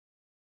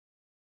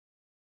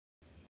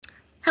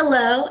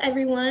Hello,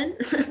 everyone,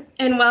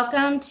 and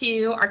welcome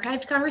to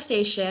Archived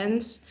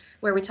Conversations,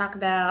 where we talk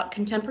about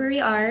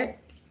contemporary art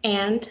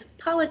and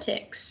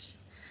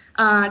politics.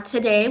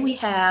 Today we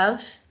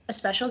have a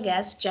special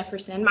guest,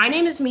 Jefferson. My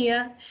name is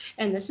Mia,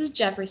 and this is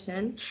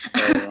Jefferson.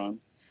 Hey everyone.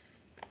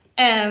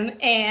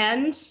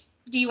 And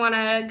do you want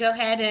to go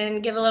ahead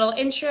and give a little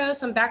intro,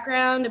 some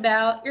background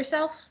about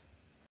yourself?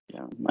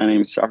 Yeah, my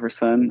name is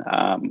Jefferson.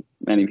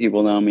 Many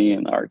people know me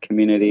in our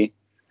community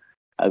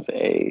as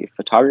a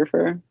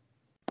photographer.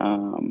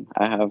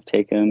 I have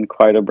taken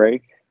quite a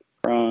break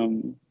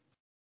from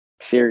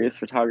serious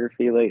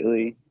photography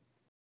lately.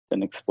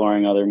 Been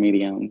exploring other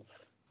mediums.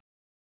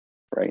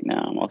 Right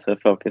now, I'm also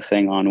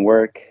focusing on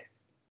work,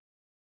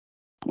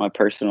 my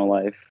personal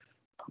life,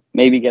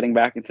 maybe getting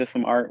back into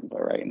some art,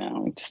 but right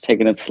now, I'm just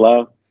taking it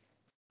slow.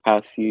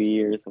 Past few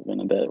years have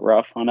been a bit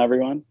rough on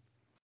everyone.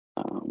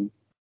 Um,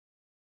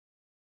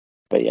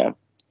 but yeah,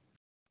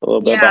 a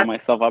little bit Yeah, about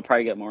myself. I'll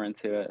probably get more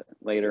into it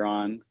later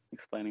on,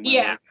 explaining my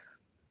yeah, works.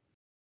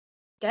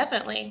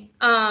 definitely.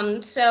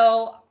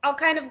 So I'll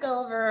kind of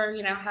go over,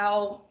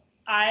 how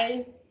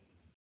I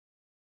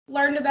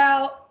learned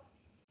about,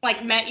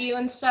 like, met you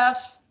and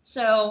stuff.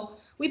 So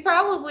we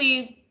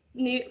probably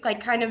knew, like,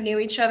 kind of knew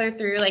each other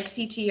through like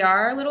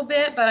CTR a little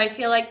bit, but I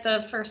feel like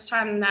the first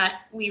time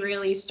that we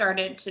really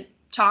started to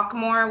talk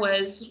more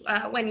was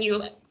when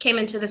you came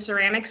into the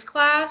ceramics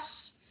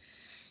class.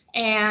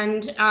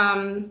 And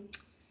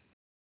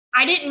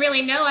I didn't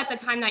really know at the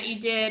time that you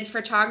did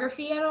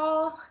photography at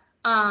all.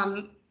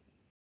 Um,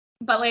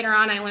 but later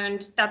on, I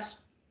learned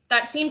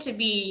that seemed to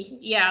be,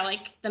 yeah,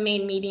 like the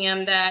main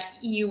medium that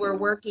you were Yeah.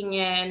 working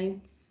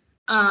in.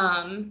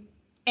 And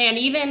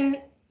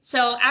even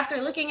so, after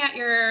looking at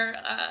your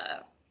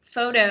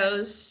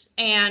photos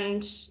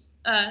and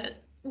uh,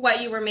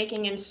 what you were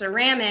making in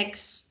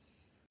ceramics,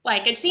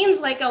 like it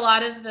seems like a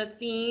lot of the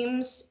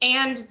themes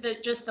and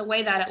just the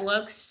way that it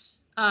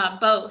looks,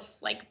 both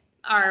like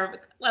are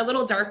a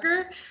little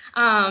darker.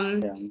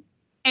 Um, Yeah.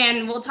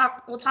 and we'll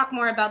talk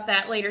more about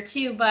that later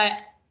too.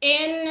 But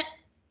in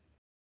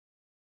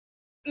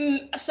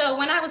so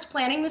when I was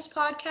planning this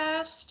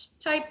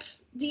podcast type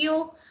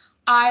deal,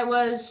 I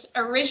was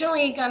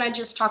originally gonna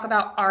just talk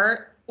about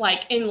art,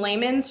 like in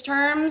layman's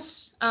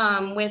terms,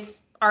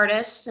 with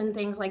artists and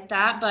things like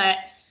that. But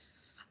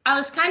I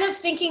was kind of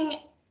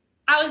thinking,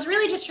 I was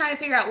really just trying to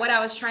figure out what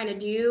I was trying to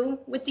do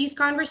with these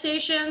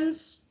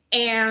conversations,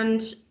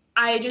 and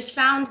I just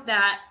found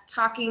that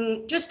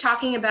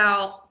talking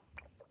about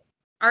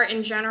art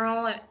in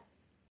general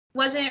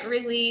wasn't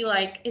really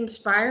like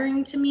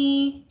inspiring to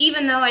me,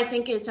 even though I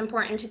think it's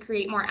important to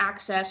create more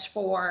access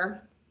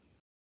for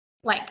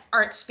like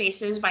art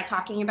spaces by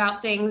talking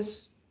about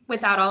things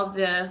without all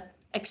the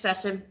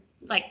excessive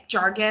like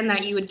jargon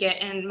that you would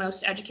get in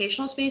most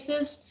educational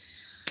spaces.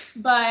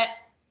 But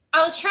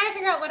I was trying to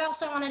figure out what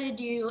else I wanted to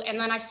do, and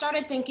then I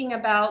started thinking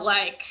about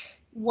like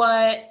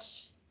what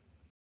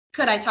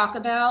could I talk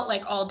about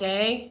like all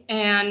day,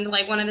 and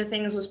like one of the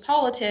things was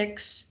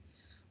politics.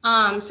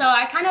 So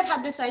I kind of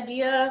had this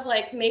idea of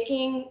like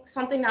making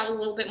something that was a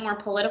little bit more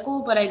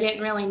political, but I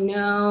didn't really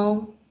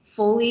know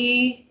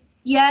fully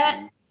yet.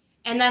 Yeah.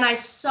 And then I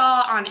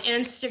saw on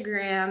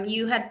Instagram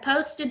you had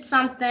posted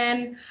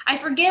something. I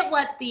forget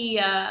what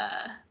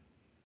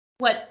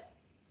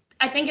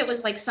I think it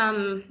was like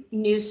some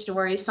news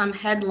story, some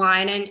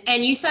headline,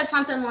 and you said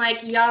something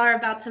like y'all are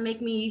about to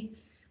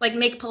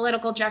make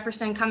political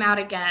Jefferson come out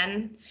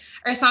again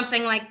or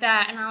something like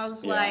that. And I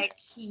was Yeah. like,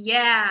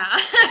 yeah.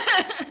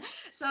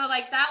 So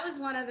like that was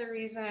one of the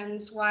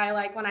reasons why,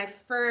 like, when I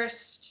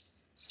first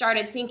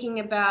started thinking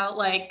about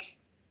like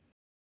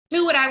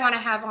who would I want to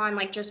have on,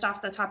 like, just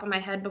off the top of my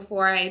head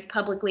before I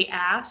publicly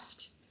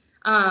asked,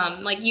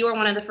 like, you were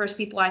one of the first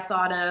people I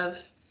thought of,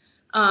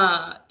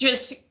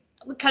 just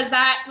because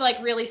that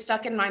like really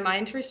stuck in my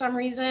mind for some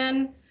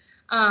reason.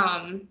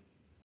 um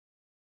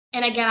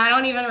and again, I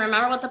don't even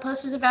remember what the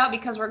post is about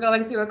because we're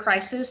going through a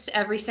crisis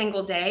every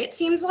single day, it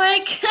seems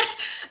like.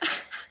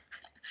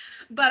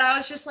 But I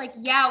was just like,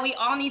 yeah, we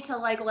all need to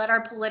like let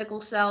our political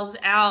selves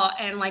out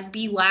and like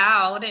be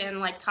loud and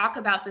like talk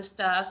about this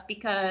stuff,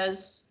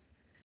 because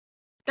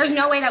there's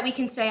no way that we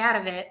can stay out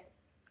of it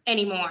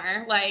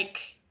anymore.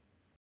 Like,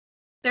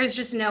 there's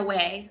just no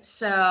way.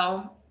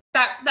 So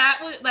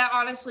that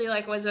honestly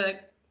like was a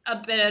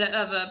bit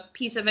of a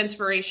piece of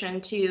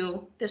inspiration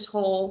to this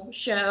whole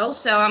show.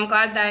 So I'm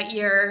glad that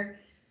you're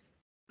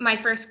my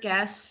first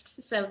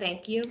guest. So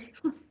thank you.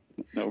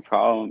 No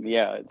problem.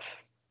 Yeah,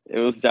 it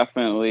was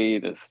definitely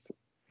just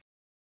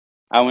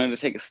I wanted to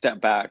take a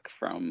step back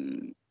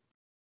from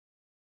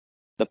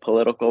the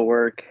political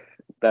work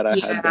that I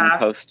had been Yeah.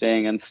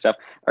 posting and stuff,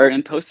 or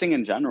in posting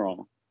in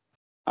general.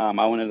 I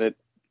wanted to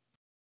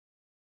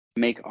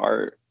make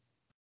art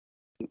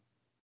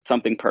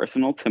something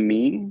personal to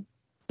me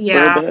a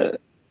little Yeah.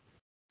 bit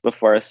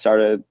before I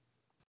started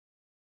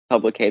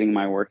publicating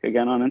my work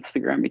again on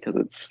Instagram, because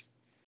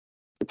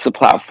it's a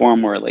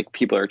platform where like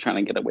people are trying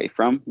to get away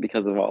from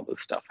because of all this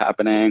stuff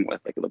happening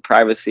with like the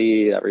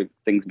privacy,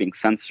 everything's being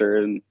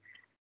censored, and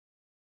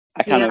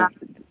I kind Yeah.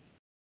 of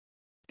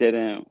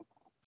didn't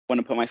want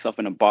to put myself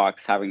in a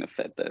box having to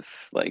fit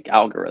this like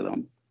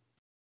algorithm.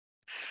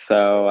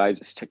 So I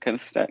just took a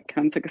step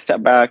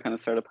back, kind of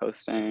started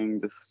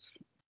posting just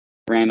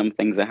random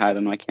things I had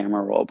in my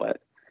camera roll. But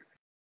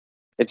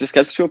it just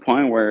gets to a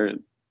point where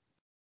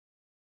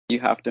you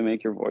have to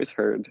make your voice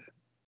heard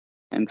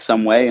in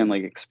some way, and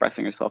like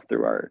expressing yourself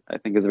through art, I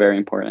think, is very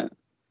important.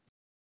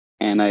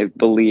 And I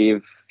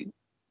believe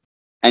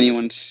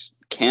anyone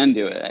can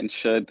do it and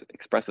should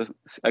express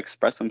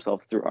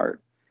themselves through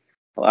art.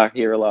 I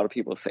hear a lot of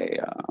people say,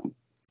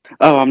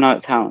 "Oh, I'm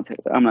not talented.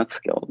 I'm not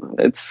skilled."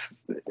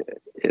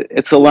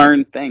 It's a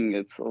learned thing.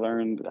 It's a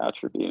learned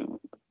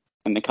attribute,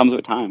 and it comes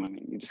with time. I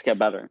mean, you just get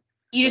better.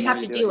 You The just more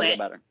have you to do it, do you get it.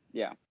 better.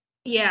 Yeah.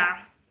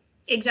 Yeah,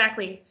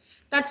 exactly.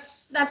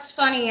 That's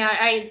funny.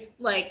 I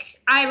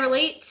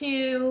relate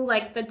to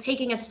like the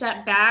taking a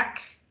step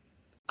back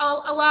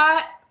a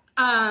lot.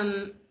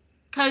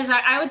 Because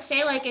I would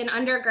say like in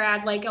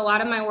undergrad, like a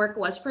lot of my work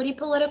was pretty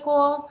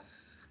political.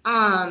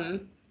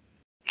 Um,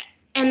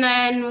 and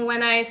then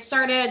when I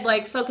started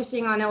like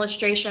focusing on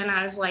illustration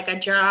as like a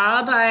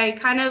job, I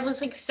kind of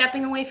was like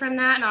stepping away from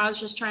that, and I was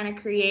just trying to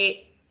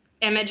create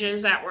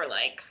images that were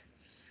like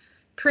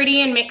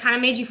pretty and kind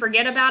of made you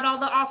forget about all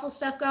the awful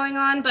stuff going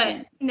on.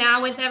 But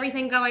now with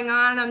everything going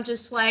on, I'm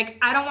just like,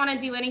 I don't want to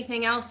do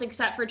anything else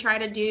except for try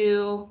to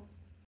do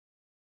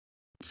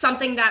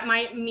something that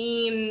might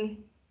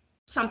mean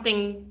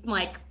something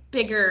like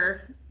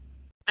bigger,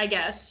 I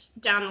guess,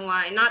 down the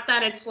line. Not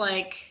that it's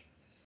like,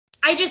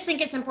 I just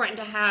think it's important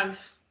to have,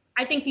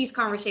 I think these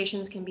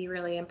conversations can be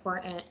really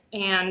important.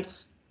 And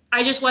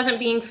I just wasn't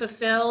being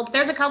fulfilled.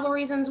 There's a couple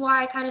reasons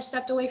why I kind of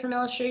stepped away from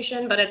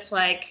illustration, but it's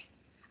like,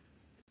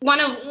 one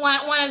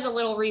of the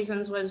little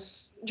reasons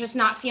was just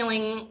not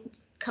feeling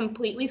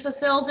completely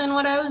fulfilled in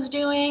what I was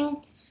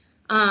doing.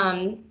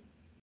 And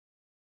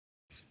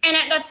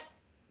that's,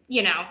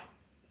 you know,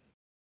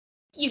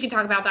 you could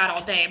talk about that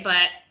all day,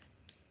 but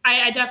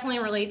I definitely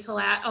relate to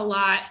that a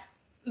lot.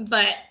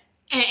 But,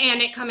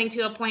 and it coming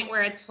to a point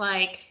where it's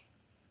like,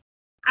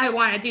 I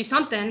want to do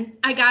something.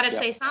 I got to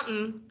say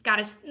something.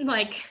 Got to,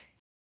 like,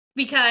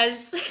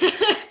 because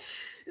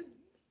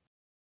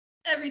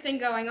everything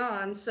going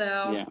on.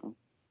 So, Yeah.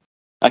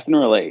 I can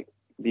relate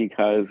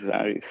because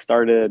I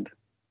started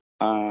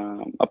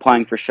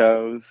applying for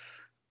shows,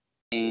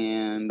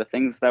 and the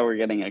things that were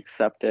getting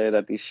accepted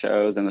at these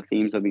shows and the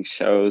themes of these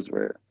shows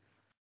weren't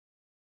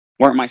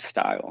my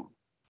style.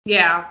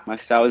 yeah. My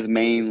style is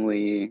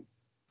mainly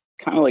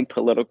kind of like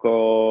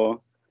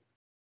political,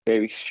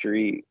 very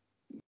street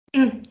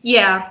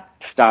Yeah.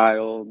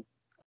 styled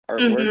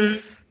Mm-hmm.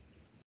 artworks.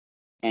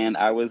 And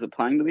I was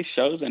applying to these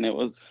shows, and it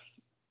was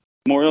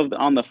more of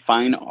on the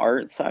fine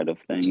art side of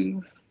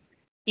things.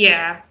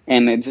 Yeah.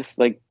 And it just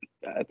like,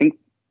 I think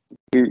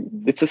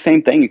it's the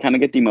same thing. You kind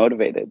of get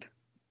demotivated,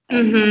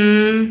 and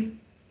Mm-hmm.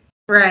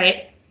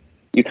 Right.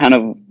 you kind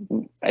of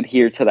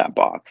adhere to that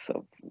box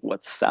of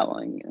what's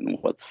selling and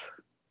what's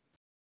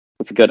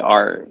good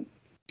art.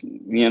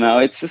 You know,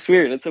 it's just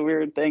weird. It's a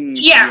weird thing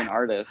to be Yeah. an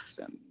artist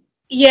and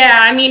Yeah.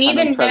 I mean, kind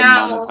of even try to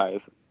now,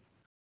 monetize.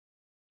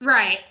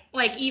 right.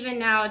 Like, even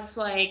now, it's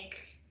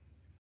like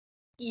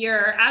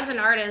you're, as an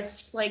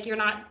artist, like, you're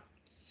not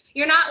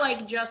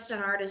like just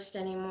an artist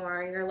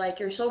anymore. You're like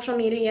your social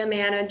media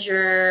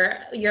manager.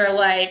 You're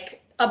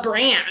like a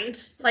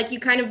brand. Like, you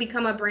kind of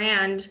become a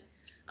brand.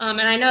 And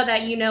I know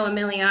that you know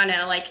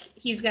Emiliano, like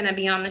he's gonna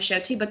be on the show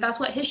too, but that's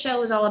what his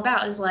show is all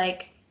about, is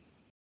like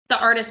the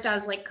artist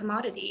as like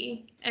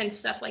commodity and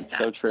stuff like It's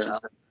so that. true.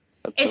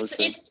 So That's so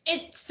true.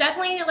 it's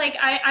definitely like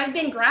I've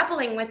been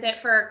grappling with it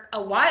for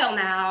a while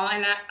now,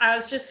 and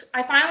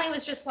I finally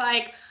was just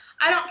like,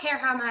 I don't care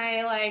how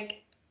my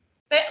like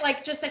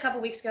just a couple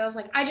weeks ago I was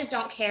like, I just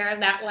don't care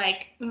that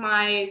like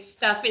my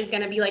stuff is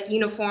going to be like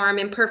uniform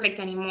and perfect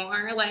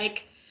anymore.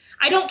 Like,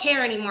 I don't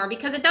care anymore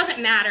because it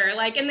doesn't matter,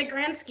 like in the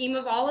grand scheme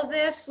of all of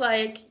this,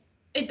 like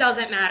it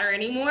doesn't matter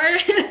anymore.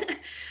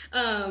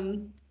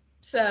 um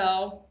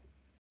so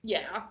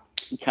yeah.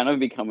 You kind of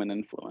become an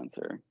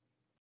influencer in a way.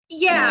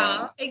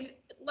 Yeah,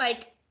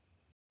 like,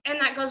 and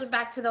that goes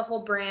back to the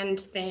whole brand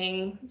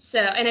thing. So,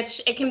 and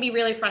it can be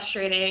really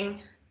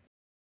frustrating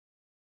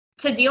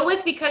to deal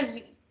with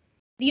because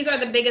these are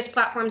the biggest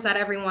platforms that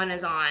everyone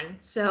is on.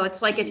 So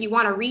it's like, if you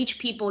want to reach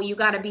people, you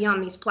got to be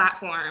on these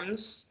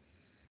platforms.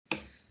 It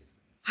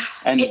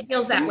And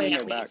feels that way, bringing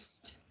at it back,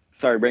 least.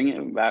 bringing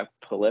it back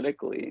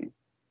politically,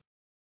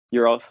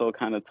 you're also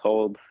kind of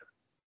told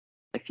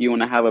if you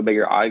want to have a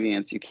bigger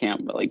audience, you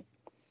can't like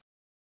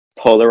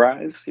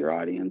polarize your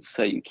audience,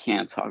 so you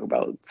can't talk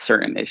about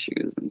certain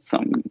issues and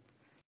some.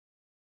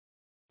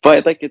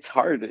 But like, it's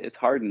hard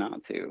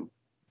not to.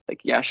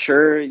 Like, yeah,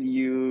 sure,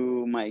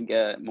 you might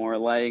get more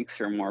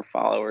likes or more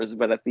followers,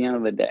 but at the end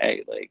of the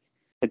day, like,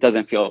 it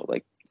doesn't feel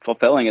like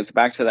fulfilling. It's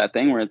back to that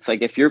thing where it's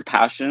like, if you're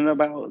passionate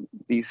about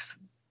these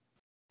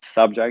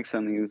subjects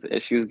and these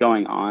issues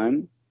going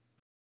on,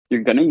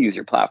 you're gonna use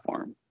your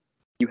platform.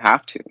 You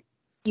have to,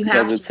 You because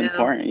have it's to.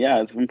 important.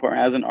 Yeah, it's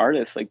important as an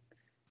artist. Like,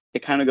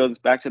 it kind of goes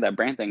back to that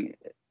brand thing.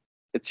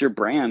 It's your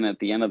brand at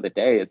the end of the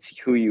day. It's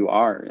who you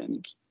are,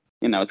 and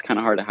it's kind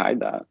of hard to hide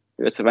that.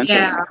 It's eventually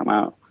going to come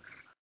out.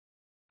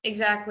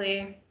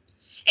 Exactly.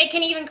 It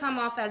can even come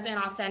off as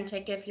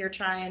inauthentic if you're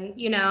trying,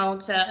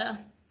 to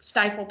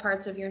stifle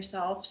parts of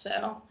yourself.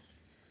 So,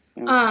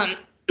 Yeah.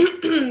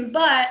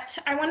 but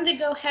I wanted to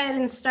go ahead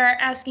and start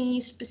asking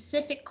you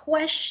specific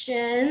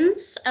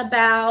questions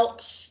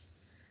about,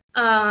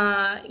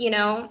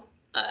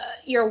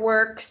 your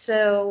work.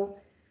 So,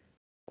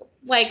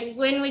 like,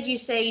 when would you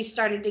say you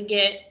started to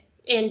get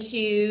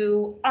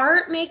into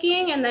art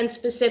making, and then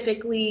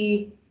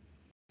specifically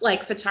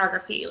like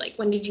photography? Like,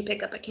 when did you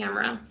pick up a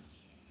camera?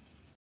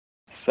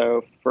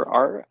 So for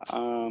art,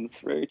 it's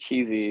very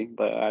cheesy,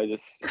 but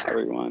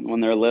everyone,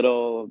 when they're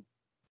little,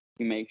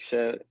 you make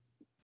shit.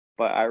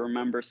 But I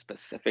remember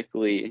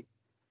specifically,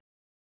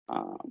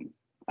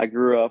 I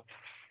grew up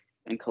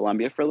in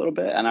Colombia for a little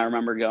bit, and I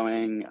remember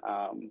going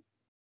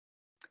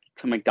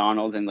to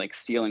McDonald's and like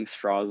stealing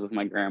straws with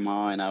my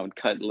grandma, and I would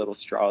cut little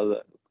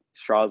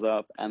straws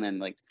up and then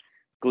like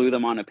glue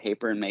them on a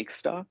paper and make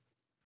stuff.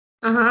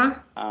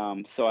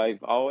 So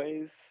I've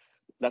always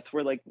that's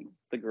where like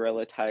the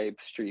guerrilla type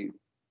street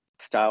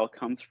style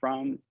comes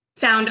from.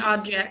 Found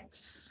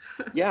objects.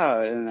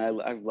 Yeah, and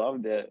I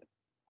loved it.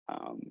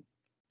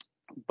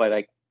 But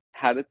I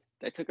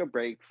took a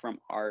break from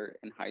art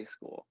in high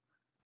school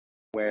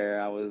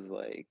where I was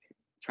like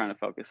trying to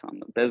focus on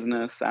the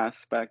business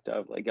aspect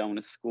of like going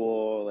to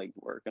school, like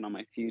working on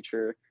my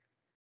future,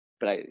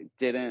 but I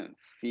didn't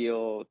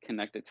feel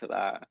connected to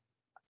that.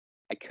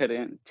 I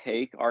couldn't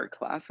take art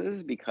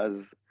classes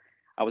because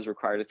I was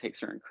required to take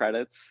certain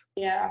credits.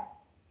 Yeah.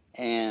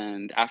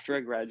 And after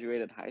I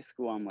graduated high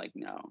school, I'm like,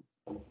 no,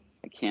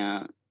 I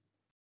can't.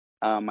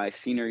 My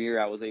senior year,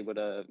 I was able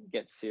to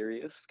get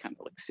kind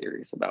of like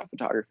serious about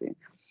photography.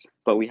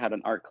 But we had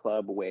an art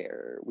club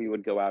where we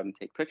would go out and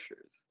take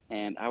pictures.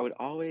 And I would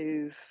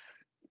always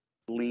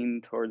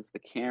lean towards the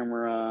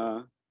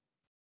camera.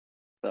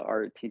 The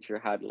art teacher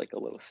had like a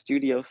little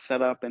studio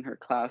set up in her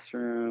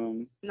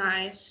classroom.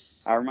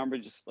 Nice. I remember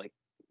just like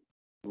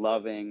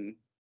loving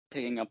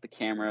picking up the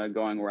camera,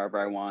 going wherever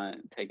I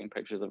want, taking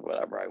pictures of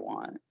whatever I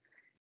want.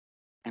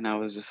 And I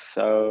was just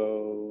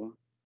so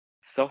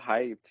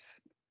hyped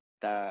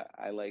that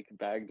I like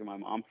begged my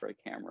mom for a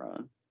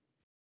camera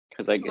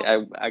because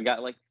I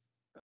got like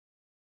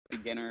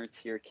beginner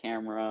tier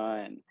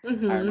camera, and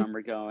I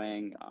remember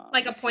going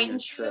like a the point senior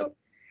and trip.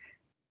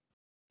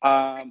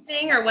 shoot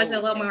thing, or was it a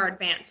little Okay. more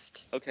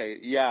advanced? Okay,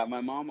 yeah,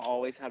 my mom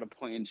always had a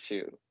point and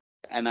shoot,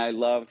 and I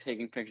love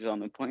taking pictures on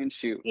the point and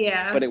shoot.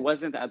 Yeah. But it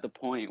wasn't at the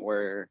point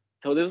where.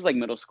 So this was like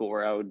middle school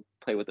where I would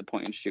play with the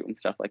point and shoot and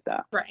stuff like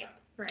that. Right.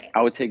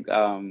 I would take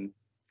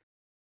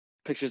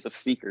pictures of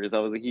sneakers. I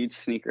was a huge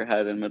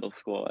sneakerhead in middle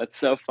school. It's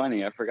so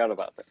funny. I forgot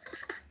about that.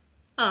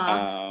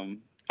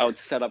 I would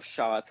set up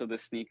shots of the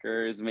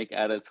sneakers, make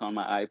edits on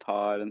my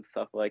iPod and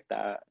stuff like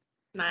that.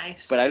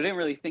 Nice. But I didn't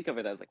really think of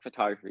it as like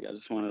photography. I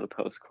just wanted to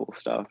post cool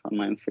stuff on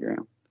my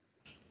Instagram.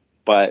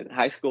 But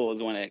high school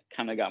is when it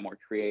kind of got more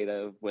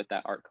creative with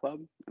that art club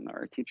and the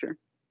art teacher.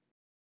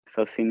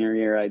 So senior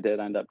year, I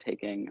did end up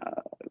taking,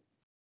 I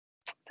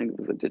think it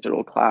was a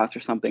digital class or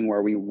something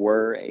where we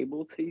were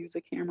able to use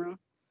a camera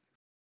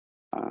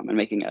and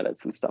making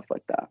edits and stuff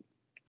like that.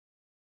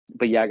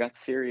 But yeah, I got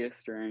serious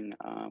during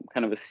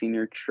kind of a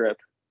senior trip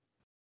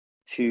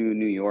to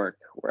New York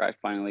where I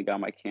finally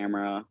got my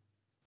camera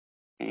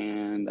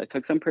and I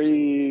took some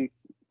pretty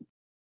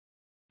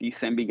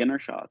decent beginner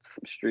shots,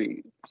 some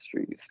street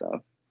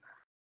stuff.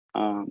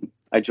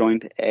 I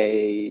joined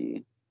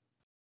a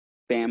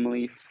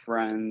family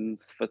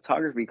friends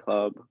photography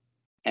club,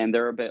 and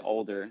they're a bit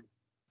older.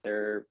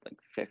 They're like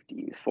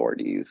 50s,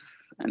 40s,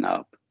 and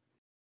up.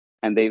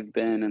 And they've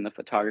been in the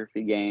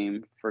photography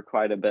game for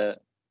quite a bit.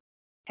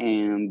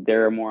 And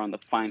they're more on the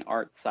fine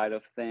art side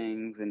of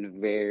things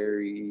and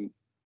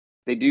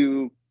they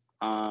do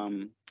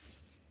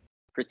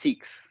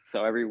critiques.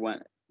 So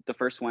the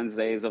first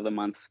Wednesdays of the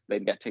month,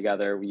 they'd get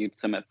together, you'd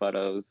submit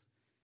photos,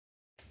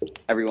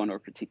 everyone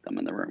would critique them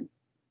in the room.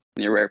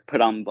 And you were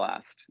put on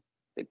blast.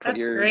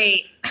 That's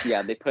great.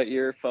 Yeah, they put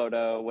your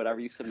photo, whatever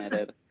you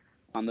submitted,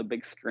 on the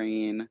big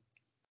screen.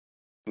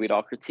 We'd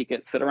all critique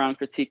it, sit around,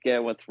 critique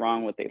it, what's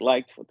wrong, what they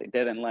liked, what they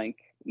didn't like.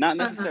 Not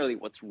necessarily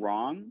what's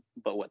wrong,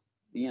 but what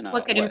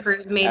could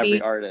improve, maybe.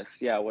 Every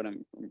artist, yeah, what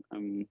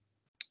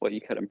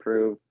you could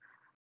improve.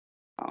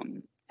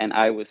 And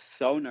I was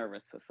so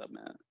nervous to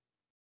submit.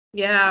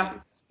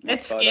 Yeah,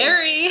 it's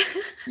scary.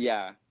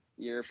 Yeah,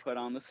 you're put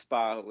on the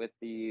spot with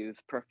these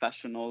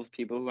professionals,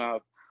 people who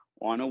have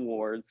won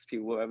awards,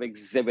 people who have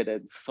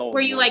exhibited, sold.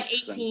 Were you like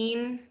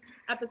 18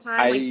 at the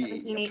time, like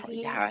 17, 18?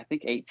 Yeah, I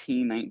think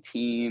 18,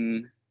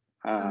 19.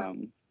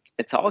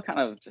 It's all kind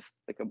of just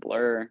like a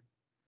blur.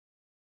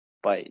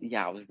 But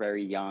yeah, I was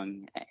very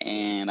young,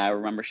 and I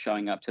remember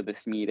showing up to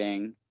this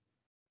meeting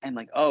and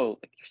like, oh,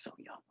 like you're so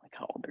young. Like,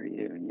 how old are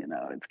you?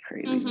 It's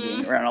crazy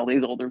being around all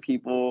these older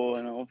people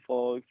and old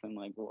folks, and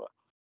like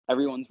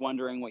everyone's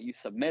wondering what you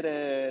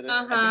submitted. I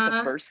think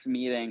the first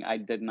meeting I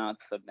did not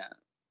submit.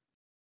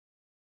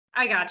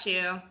 I got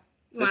you.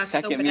 You the want to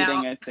scope second it out?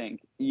 meeting, I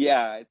think.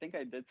 Yeah, I think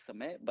I did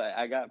submit, but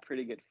I got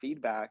pretty good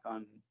feedback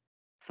on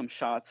some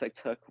shots I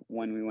took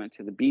when we went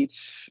to the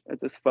beach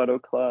at this photo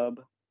club,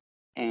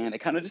 and it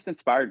kind of just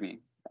inspired me.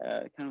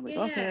 Kind of like,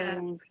 okay, Yeah.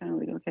 everyone's kind of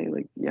like, okay,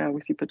 like, yeah,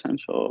 we see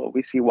potential.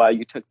 We see why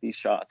you took these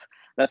shots.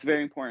 That's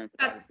very important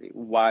in That, photography.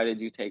 Why did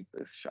you take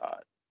this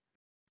shot?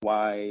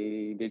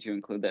 Why did you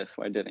include this?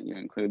 Why didn't you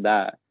include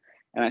that?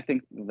 And I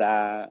think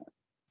that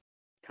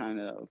kind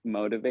of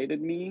motivated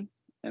me,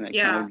 and it kind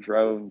yeah. of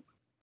drove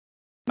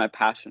my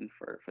passion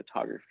for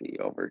photography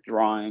over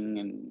drawing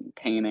and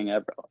painting,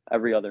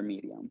 every other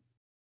medium.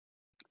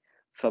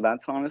 So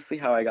that's honestly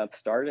how I got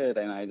started,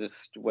 and I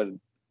just would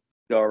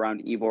go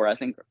around Ybor. I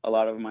think a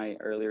lot of my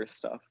earlier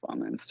stuff on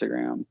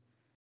Instagram,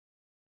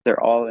 they're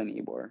all in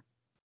Ybor,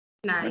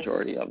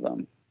 majority Nice. of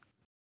them.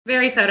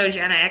 Very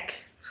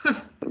photogenic.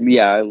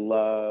 Yeah,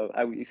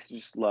 I used to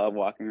just love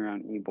walking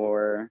around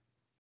Ybor.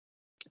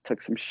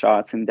 Took some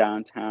shots in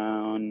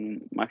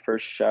downtown. My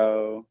first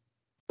show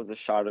was a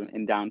shot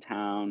in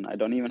downtown. I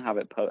don't even have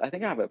it I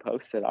think I have it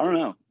posted. I don't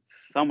know.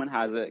 Someone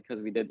has it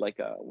because we did like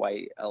a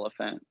white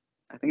elephant.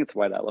 I think it's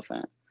white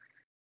elephant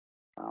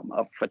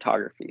of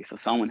photography. So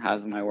someone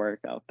has my work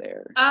out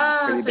there.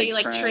 Oh, Pretty so you big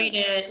like print.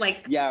 traded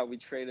like Yeah, we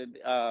traded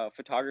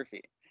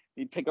photography.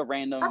 You take a that's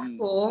random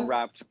cool.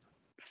 wrapped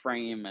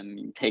frame and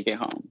you take it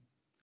home.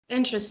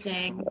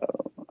 Interesting.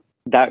 So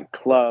that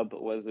club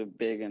was a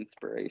big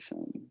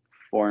inspiration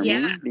for Yeah.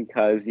 me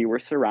because you were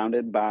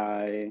surrounded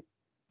by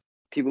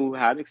people who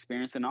had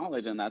experience and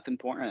knowledge, and that's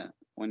important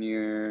when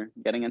you're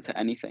getting into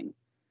anything.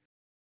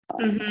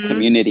 Mm-hmm.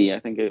 Community, I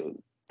think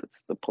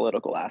that's the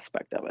political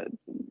aspect of it.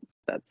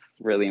 That's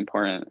really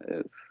important,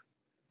 is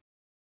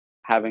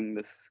having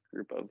this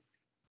group of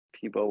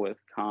people with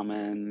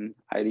common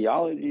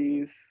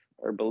ideologies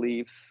or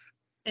beliefs,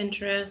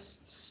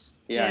 Interests.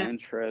 yeah, Yeah.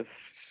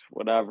 interests,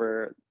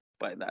 whatever.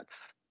 But that's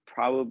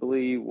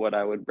probably what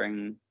I would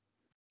bring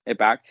it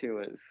back to,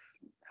 is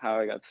how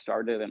I got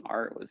started in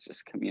art was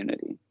just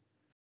community.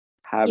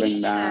 Having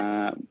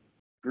Yeah. that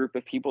group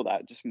of people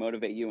that just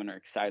motivate you and are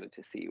excited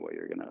to see what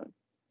you're gonna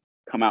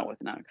come out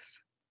with next.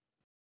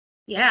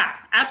 Yeah,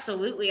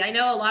 absolutely. I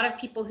know a lot of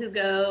people who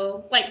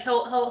go like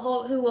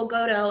who will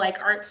go to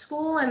like art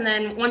school, and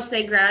then once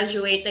they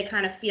graduate, they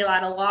kind of feel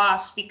at a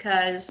loss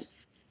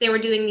because they were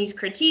doing these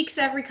critiques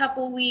every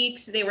couple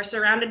weeks. They were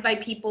surrounded by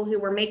people who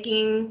were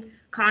making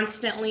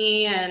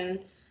constantly and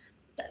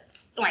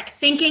like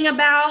thinking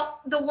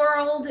about the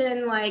world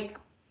in like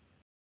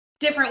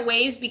different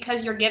ways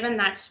because you're given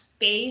that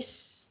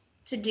space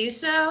to do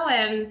so.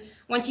 And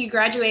once you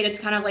graduate, it's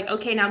kind of like,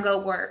 okay, now go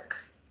work.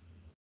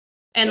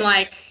 And Yep.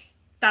 like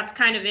that's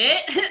kind of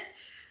it.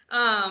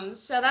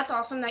 So that's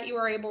awesome that you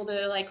were able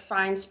to like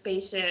find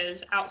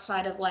spaces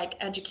outside of like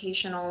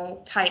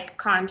educational type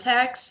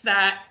contexts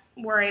that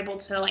were able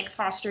to like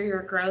foster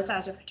your growth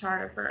as a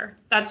photographer.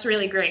 That's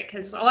really great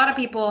because a lot of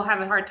people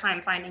have a hard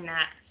time finding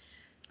that.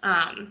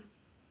 Um,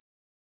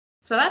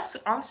 so that's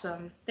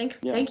awesome.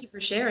 Yeah. Thank you for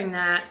sharing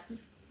that.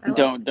 I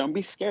love. Don't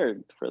be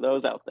scared, for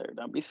those out there.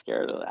 Don't be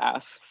scared to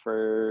ask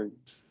for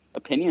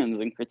opinions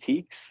and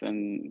critiques,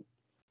 and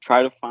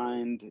try to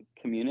find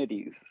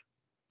communities.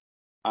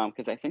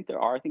 Because I think there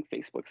are. I think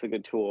Facebook's a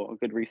good tool, a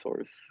good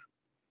resource.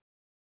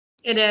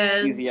 It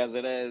Easy as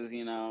it is.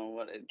 is,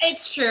 what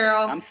It's true.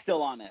 I'm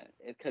still on it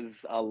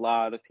because a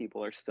lot of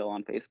people are still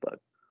on Facebook.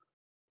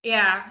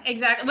 Yeah,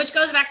 exactly. Which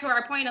goes back to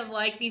our point of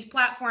like these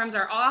platforms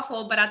are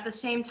awful, but at the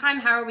same time,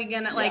 how are we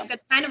gonna Yeah. like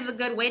that's kind of a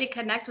good way to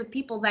connect with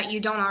people that you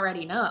don't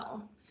already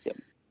know. Yep.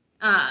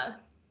 Uh,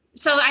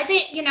 so I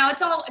think,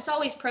 it's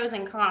always pros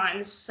and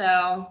cons.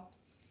 So,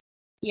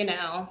 you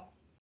know,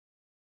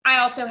 I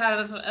also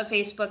have a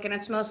Facebook and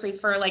it's mostly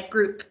for like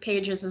group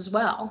pages as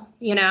well,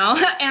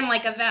 and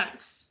like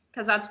events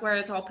because that's where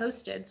it's all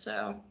posted.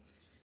 So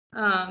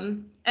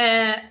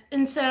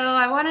and so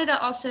I wanted to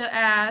also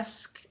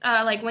ask,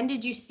 like, when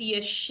did you see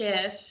a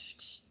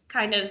shift,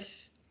 kind of,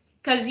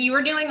 because you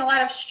were doing a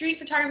lot of street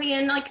photography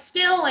and like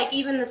still like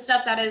even the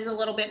stuff that is a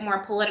little bit more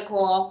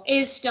political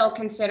is still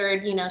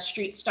considered,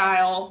 street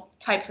style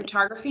type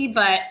photography,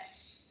 but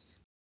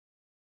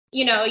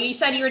you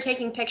said you were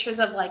taking pictures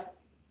of like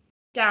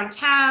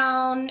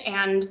downtown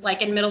and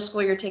like in middle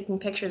school you're taking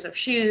pictures of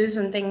shoes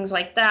and things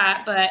like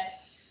that, but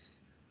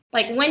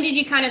like when did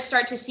you kind of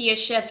start to see a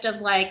shift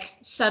of like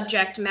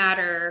subject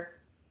matter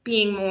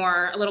being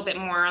a little bit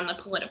more on the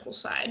political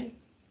side?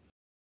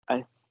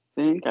 I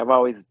think I've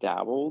always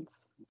dabbled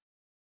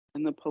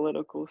in the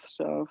political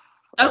stuff.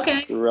 I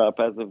Okay. grew up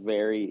as a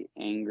very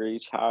angry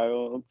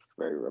child,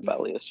 very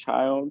rebellious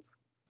child.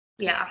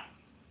 Yeah.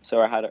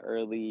 So I had an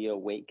early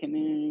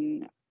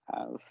awakening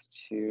as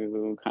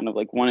to kind of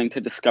like wanting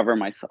to discover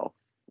myself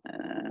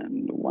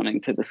and wanting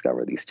to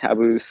discover these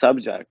taboo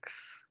subjects.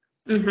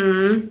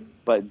 Mm-hmm.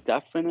 But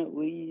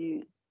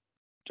definitely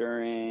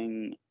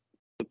during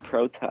the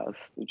protest,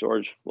 the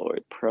George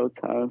Floyd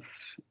protest,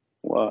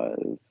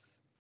 was,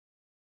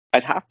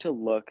 I'd have to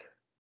look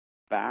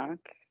back,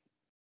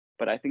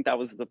 but I think that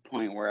was the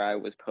point where I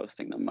was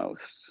posting the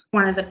most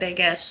One of the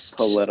biggest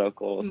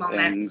political things and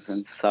moments.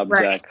 Right.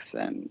 subjects,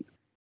 and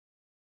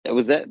it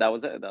was it. That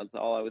was it. That's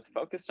all I was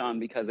focused on,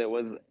 because it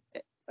was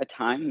a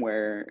time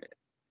where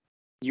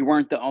you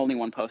weren't the only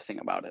one posting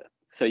about it.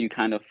 So you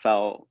kind of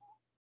felt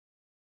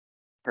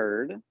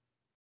heard.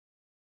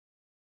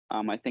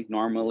 I think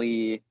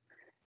normally,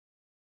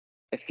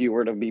 if you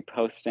were to be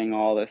posting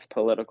all this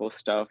political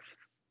stuff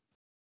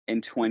in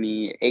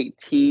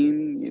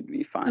 2018, you'd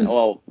be fine.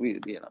 Well, we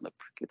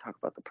could talk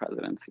about the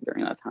presidency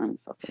during that time and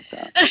stuff like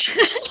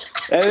that.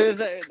 It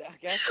was, I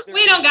guess,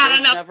 We don't got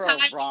enough never time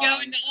a to wrong go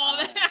into all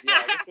time. that.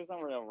 Yeah, I guess there's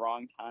never a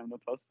wrong time to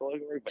post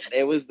political work, but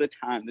it was the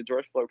time. The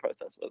George Floyd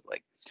protest was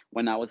like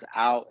when I was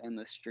out in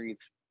the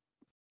streets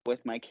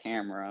with my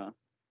camera,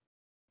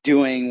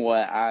 doing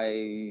what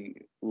I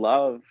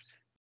loved,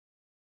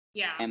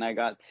 Yeah. and I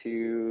got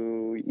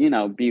to,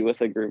 be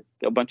with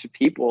a bunch of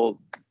people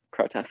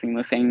protesting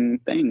the same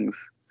things.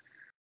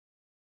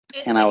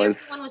 It's And like I everyone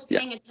was, was yeah,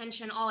 paying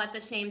attention all at the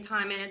same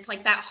time, and it's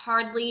like that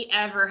hardly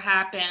ever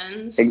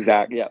happens.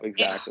 exactly, yeah, It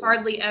exactly.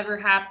 hardly ever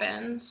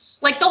happens.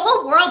 Like the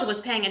whole world was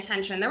paying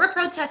attention. There were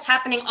protests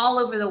happening all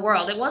over the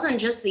world. It wasn't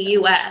just the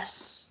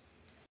U.S.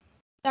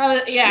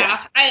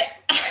 Yeah,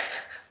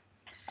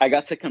 I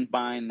got to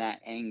combine that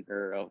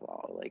anger of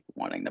all like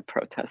wanting to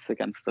protest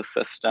against the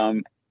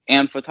system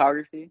and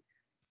photography.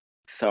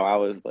 So I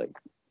was like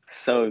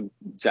so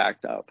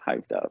jacked up,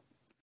 hyped up.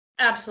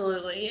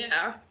 Absolutely,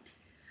 yeah.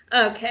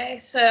 Okay,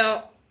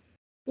 so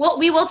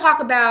we will talk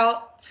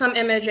about some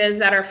images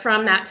that are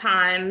from that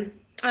time.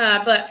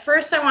 But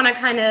first, I want to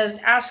kind of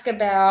ask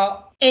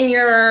about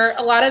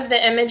a lot of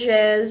the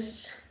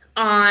images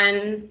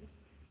on.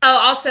 Oh,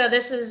 also,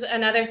 this is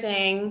another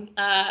thing.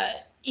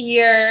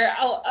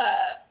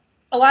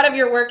 A lot of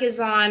your work is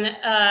on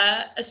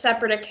a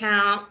separate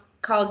account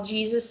called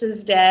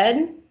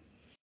Jeezusisdead.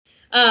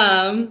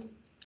 Um,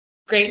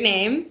 Great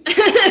name.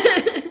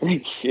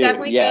 Thank you.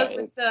 Definitely Yeah, goes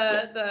with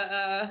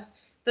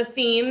the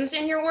themes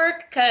in your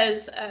work,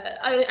 because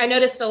I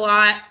noticed a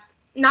lot,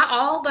 not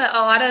all, but a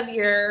lot of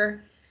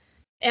your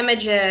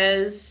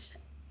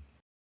images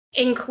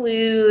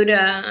include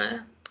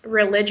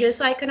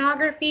religious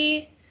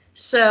iconography.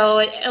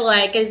 So,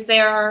 like, is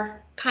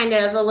there kind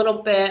of a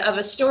little bit of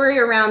a story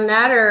around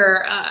that,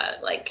 or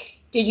like,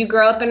 did you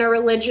grow up in a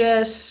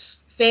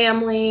religious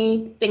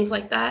family, things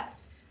like that?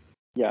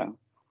 yeah.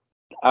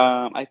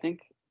 I think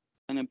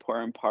an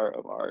important part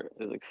of art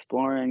is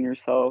exploring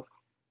yourself.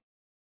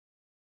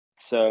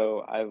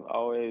 So I've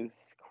always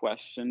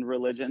questioned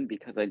religion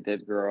because I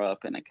did grow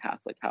up in a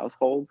Catholic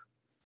household.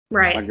 My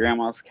Right.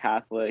 grandma's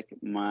Catholic.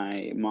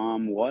 My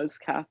mom was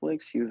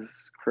Catholic. She was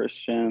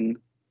Christian.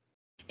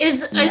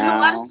 Is a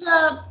lot of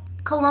Now,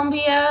 the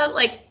Colombia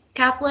like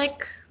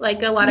Catholic?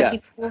 Like a lot of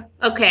yes. people?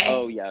 Okay.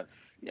 Oh, yes,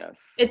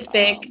 yes. It's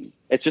big.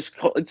 It's just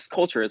it's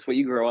culture. It's what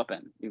you grow up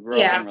in. You grow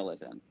up in Yeah.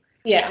 religion.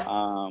 Yeah.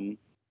 Um,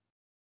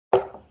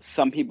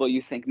 some people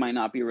you think might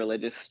not be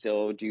religious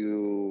still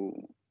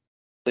do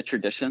the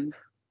traditions.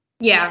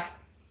 Yeah.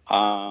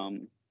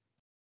 Um,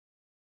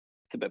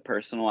 it's a bit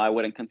personal. I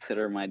wouldn't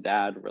consider my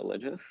dad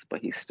religious,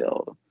 but he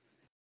still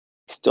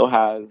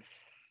has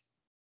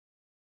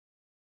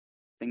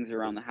things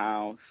around the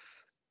house,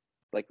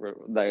 like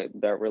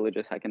that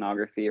religious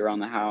iconography around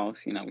the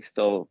house. We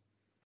still,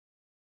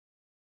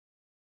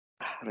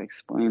 how to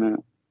explain it?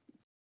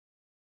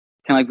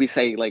 Kind of like we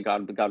say, like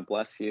God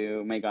bless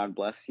you, may God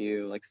bless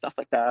you, like stuff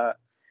like that.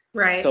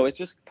 Right. So it's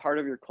just part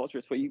of your culture.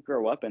 It's what you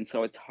grow up in.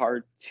 So it's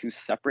hard to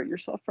separate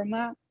yourself from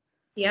that.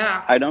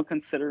 Yeah. I don't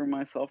consider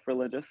myself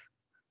religious,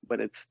 but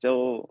it's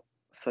still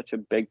such a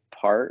big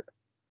part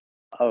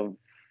of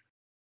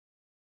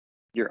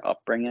your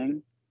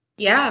upbringing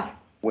Yeah.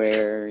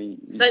 where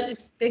So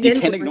it's big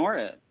you can't ignore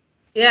influence. it.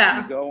 You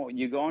Yeah. go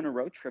you go on a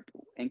road trip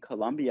in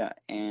Colombia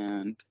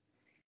and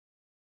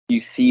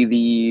you see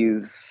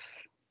these,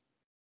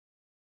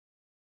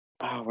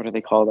 oh, what do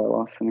they call that? I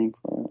lost the name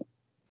for it.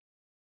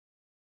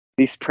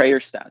 These prayer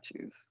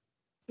statues.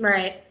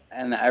 Right.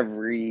 And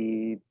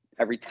every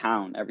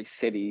town, every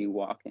city you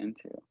walk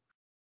into.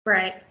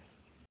 Right.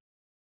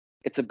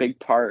 It's a big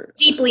part of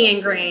Deeply culture.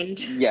 ingrained.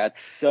 Yeah,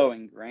 it's so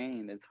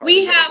ingrained. It's hard to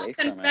We get have away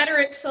from it.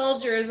 Confederate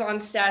soldiers on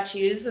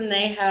statues, and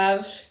they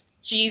have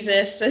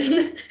Jesus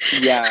and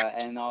Yeah,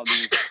 and all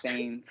these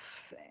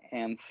saints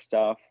and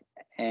stuff.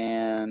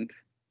 And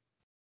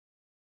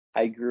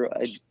I grew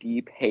a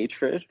deep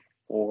hatred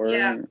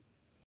yeah. for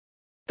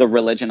the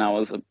religion I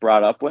was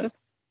brought up with.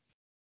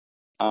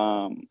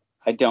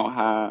 I don't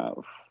have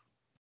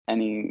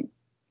any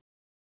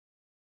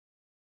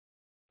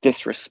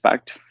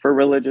disrespect for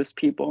religious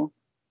people,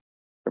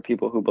 for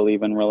people who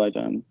believe in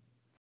religion.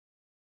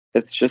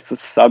 It's just a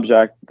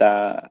subject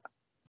that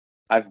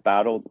I've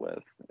battled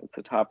with. It's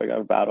a topic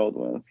I've battled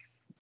with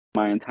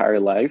my entire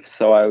life.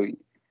 So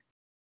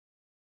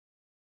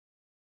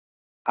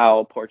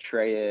I'll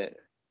portray it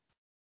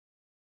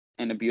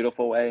in a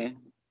beautiful way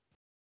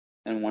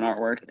in one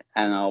artwork,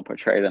 and I'll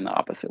portray it in the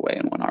opposite way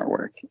in one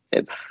artwork.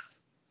 It's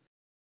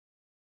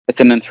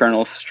an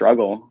internal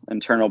struggle,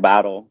 internal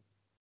battle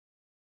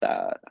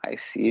that I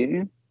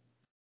see,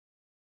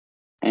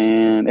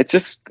 and it's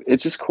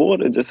just cool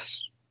to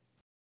just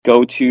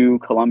go to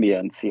Colombia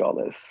and see all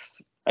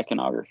this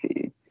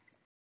iconography.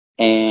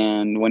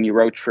 And when you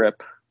road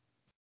trip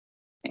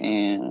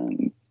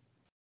and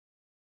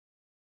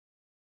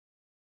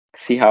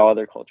see how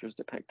other cultures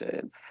depict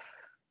it,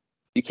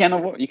 you can't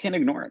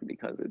ignore it,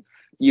 because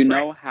it's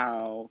Right.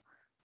 how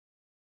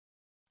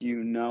I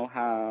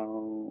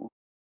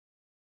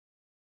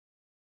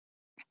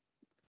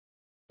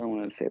don't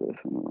want to say this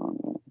in the wrong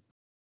way.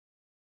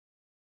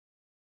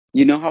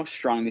 You know how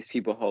strong these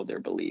people hold their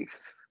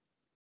beliefs,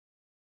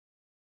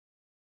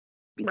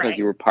 because Right.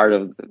 you were part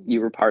of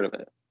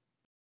it.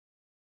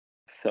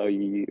 So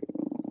you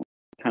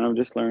kind of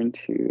just learn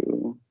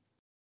to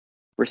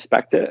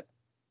respect it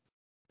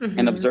and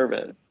Mm-hmm. observe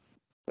it,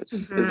 which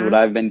is what Mm-hmm.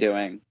 I've been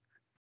doing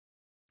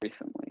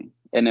recently.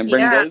 And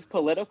Yeah. goes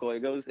political.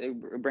 It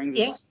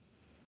Yeah.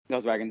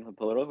 goes back into the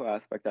political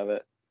aspect of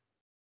it.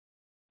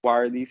 Why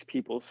are these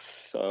people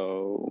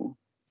so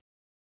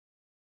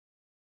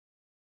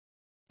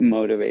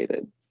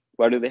motivated?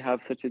 Why do they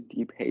have such a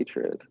deep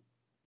hatred?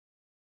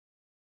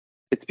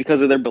 It's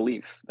because of their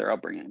beliefs, their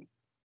upbringing.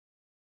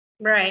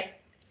 Right.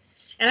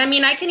 And I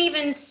mean, I can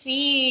even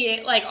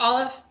see like all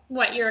of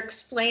what you're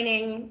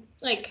explaining,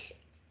 like,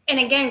 and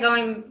again,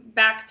 going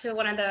back to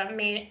one of the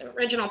main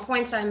original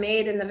points I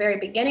made in the very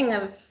beginning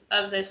of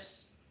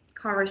this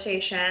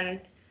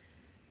conversation,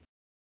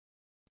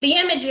 the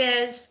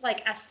images,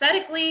 like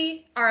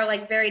aesthetically, are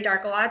like very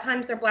dark. A lot of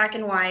times they're black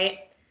and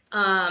white,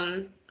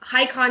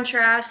 high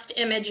contrast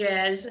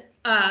images,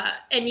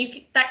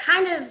 and that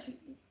kind of,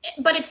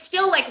 but it's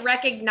still like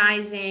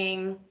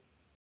recognizing.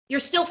 You're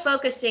still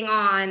focusing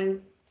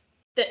on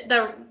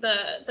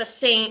the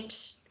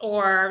saint,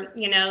 or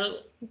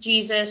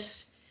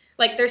Jesus.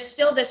 Like there's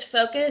still this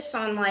focus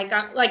on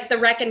like the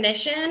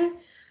recognition,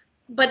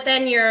 but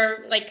then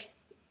you're like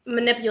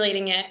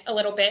manipulating it a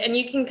little bit, and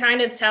you can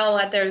kind of tell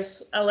that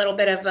there's a little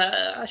bit of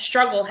a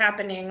struggle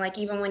happening, like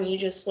even when you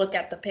just look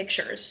at the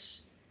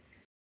pictures.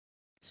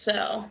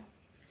 So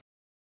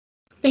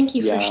thank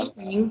you for Yeah,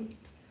 sharing.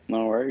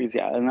 no worries.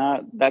 Yeah, and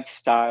that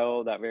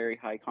style, that very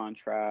high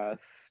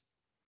contrast,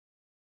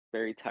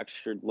 very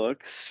textured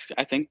looks,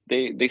 I think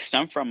they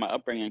stem from my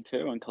upbringing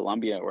too in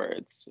Colombia, where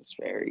it's just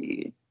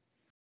very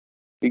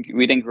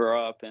we didn't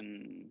grow up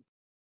in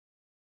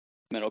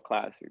middle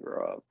class. We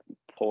grew up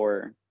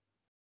poor.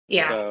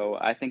 Yeah. So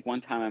I think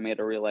one time I made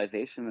a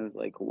realization is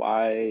like,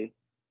 why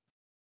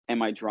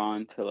am I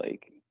drawn to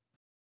like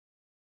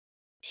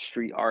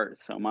street art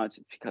so much?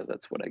 It's because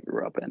that's what I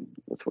grew up in.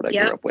 That's what I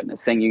grew Yep. up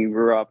witnessing. You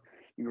grew up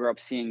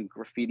seeing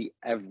graffiti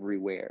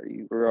everywhere.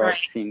 You grew up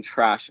Right. seeing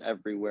trash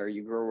everywhere.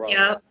 You grew up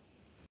Yep.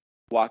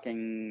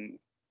 walking,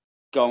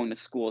 going to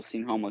school,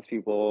 seeing homeless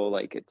people.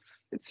 Like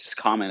it's just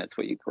common. It's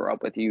what you grew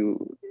up with.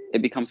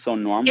 It becomes so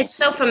normal It's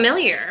to so you.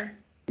 familiar.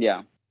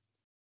 Yeah.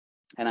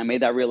 And I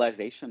made that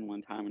realization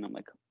one time, and I'm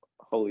like,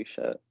 holy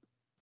shit.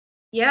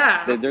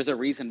 Yeah. There's a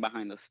reason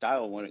behind the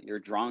style, what you're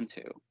drawn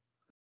to.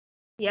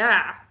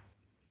 Yeah.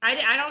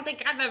 I don't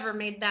think I've ever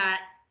made that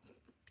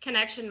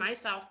connection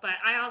myself, but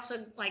I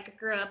also like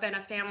grew up in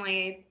a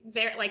family,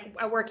 very like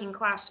a working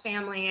class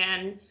family,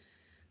 and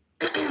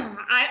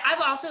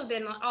I've also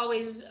been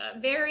always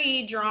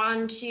very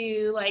drawn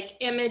to like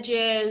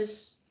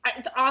images.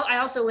 I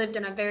also lived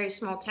in a very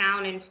small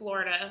town in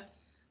Florida,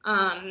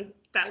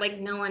 that like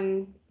no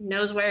one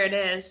knows where it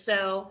is.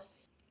 So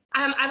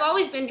I've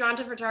always been drawn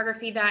to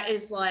photography that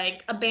is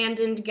like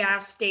abandoned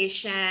gas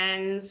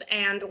stations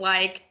and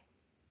like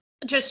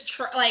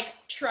just like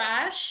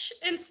trash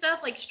and stuff,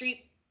 like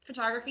street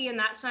photography in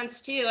that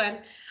sense too. And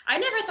I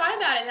never thought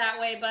about it that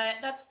way, but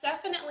that's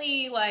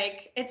definitely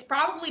like, it's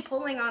probably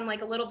pulling on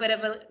like a little bit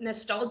of a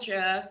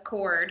nostalgia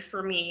chord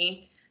for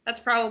me. That's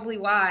probably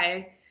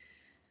why.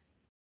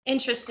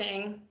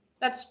 Interesting.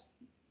 That's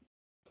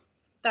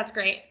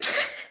great.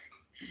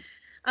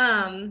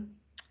 um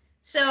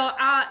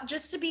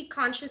just to be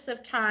conscious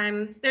of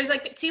time, there's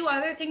like two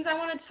other things I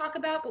want to talk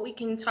about, but we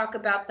can talk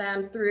about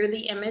them through the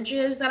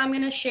images that I'm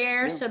going to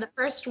share. Yeah. So the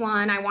first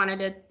one I wanted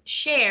to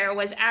share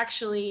was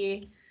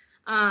actually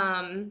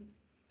um,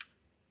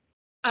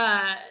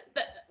 uh,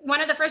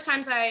 one of the first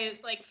times I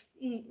like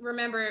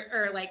remember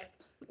or like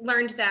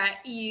learned that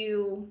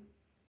you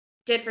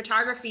did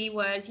photography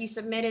was you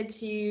submitted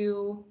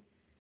to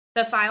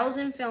the Files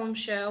and Film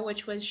Show,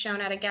 which was shown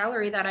at a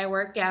gallery that I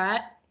work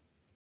at.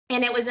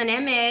 And it was an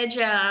image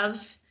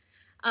of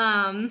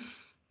um,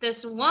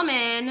 this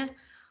woman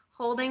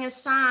holding a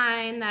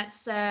sign that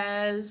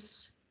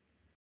says,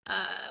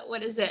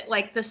 what is it?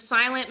 Like the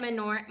silent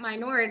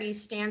minority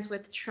stands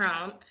with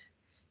Trump.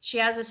 She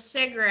has a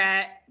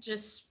cigarette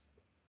just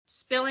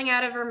spilling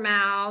out of her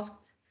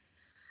mouth.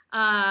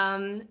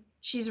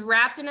 She's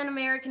wrapped in an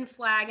American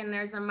flag, and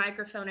there's a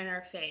microphone in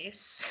her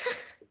face.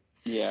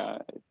 Yeah.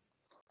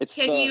 It's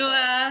Can you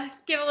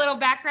give a little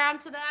background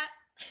to that?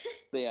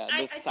 the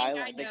I think I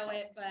silent know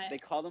it, but they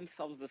call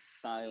themselves the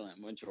silent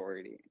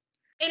majority,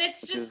 and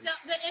it's which just is so,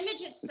 the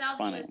image it's itself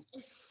funny. just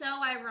is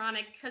so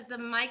ironic because the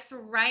mic's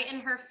right in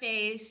her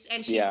face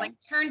and she's Yeah. like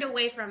turned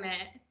away from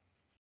it.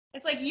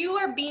 It's like you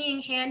are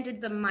being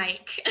handed the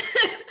mic.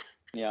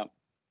 Yeah.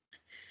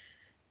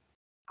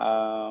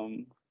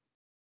 Um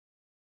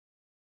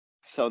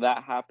So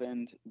that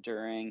happened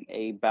during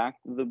a Back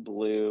the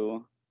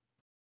Blue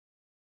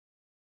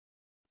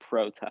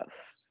protest.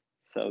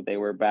 So they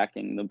were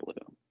backing the blue.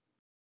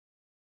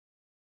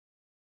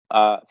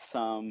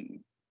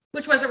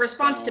 Which was a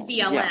response to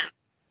BLM. Yeah,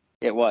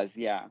 it was,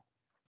 yeah.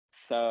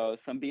 So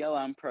some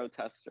BLM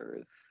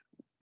protesters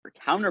were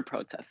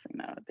counter-protesting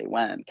that. They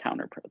went and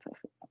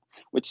counter-protested,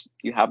 which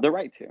you have the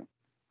right to.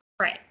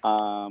 Right.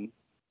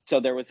 So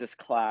there was this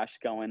clash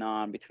going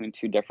on between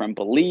two different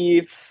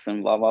beliefs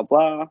and blah, blah,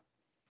 blah.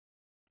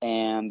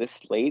 And this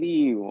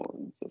lady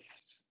just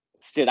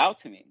stood out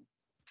to me.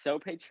 So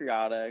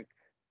patriotic.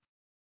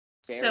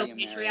 So Very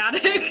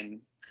patriotic. American.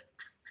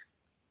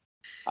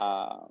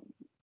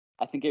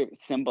 I think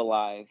it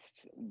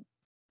symbolized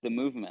the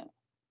movement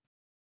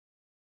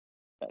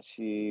that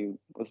she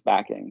was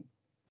backing.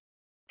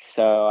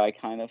 So I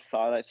kind of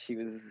saw that she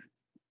was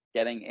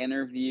getting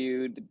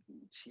interviewed.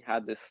 She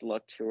had this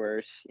look to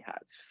her. She had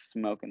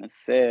smoking a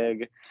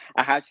cig.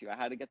 I had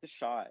to get the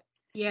shot.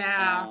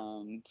 Yeah.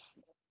 And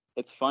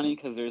it's funny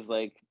because there's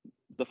like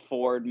the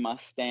Ford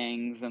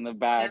Mustangs in the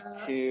back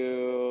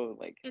too.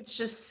 Like, it's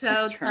just she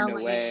so turned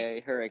telling.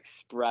 away, her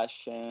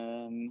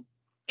expression.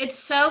 It's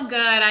so good.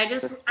 I keep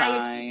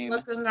sign.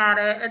 looking at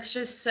it. It's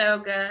just so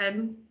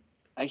good.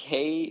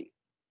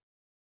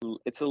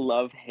 It's a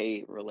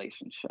love-hate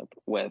relationship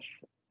with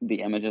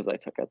the images I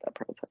took at that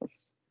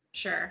protest.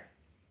 Sure.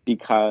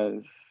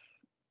 Because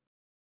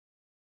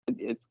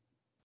I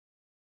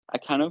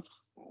kind of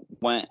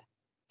went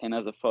in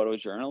as a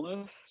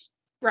photojournalist.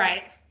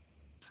 Right.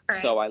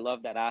 So I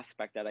love that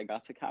aspect that I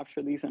got to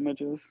capture these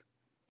images.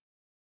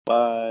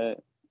 But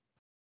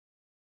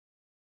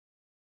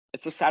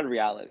it's a sad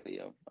reality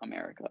of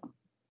America.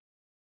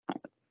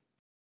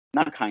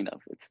 Not kind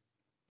of. It's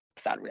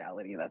a sad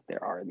reality that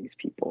there are these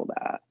people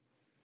that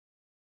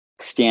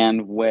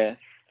stand with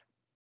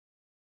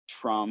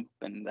Trump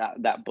and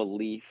that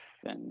belief,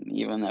 and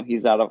even though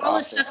he's out of all the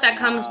office stuff that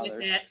comes now, with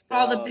there's it, still,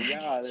 all the baggage.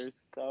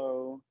 there's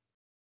so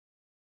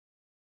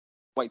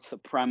white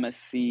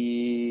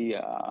supremacy,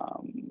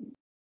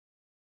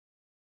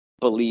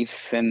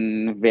 beliefs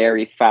in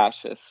very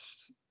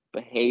fascist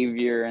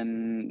behavior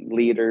and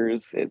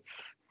leaders.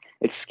 It's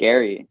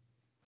scary.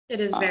 It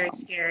is very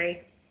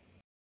scary.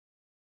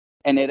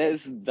 And it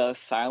is the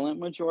silent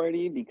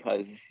majority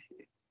because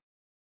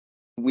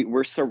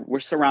we're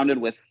surrounded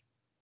with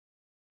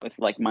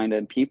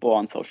like-minded people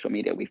on social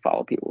media. We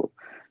follow people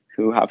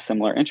who have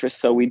similar interests,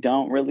 so we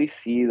don't really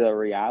see the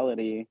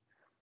reality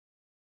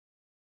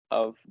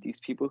of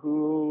these people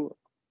who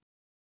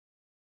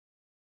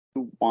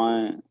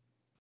want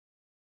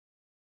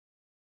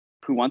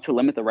to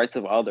limit the rights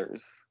of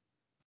others.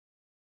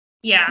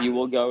 Yeah. You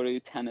will go to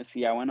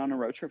Tennessee. I went on a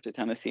road trip to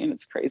Tennessee, and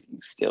it's crazy.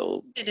 You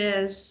still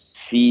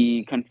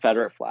see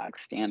Confederate flags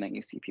standing.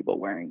 You see people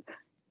wearing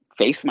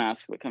face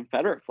masks with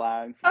Confederate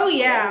flags. Oh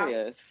yeah.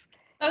 Hilarious.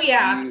 Oh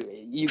yeah.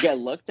 You get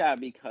looked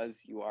at because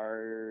you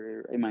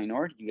are a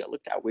minority. You get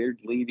looked at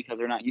weirdly because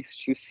they're not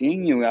used to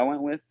seeing you. I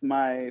went with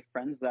my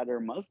friends that are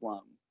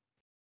Muslim.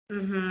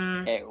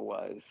 Mm-hmm. It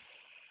was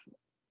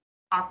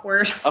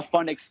awkward. A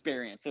fun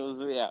experience. It was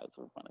a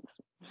fun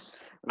experience. It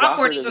was Awkward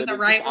awkward. isn't the It's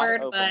right just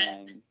word,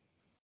 but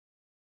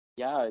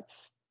yeah,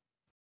 it's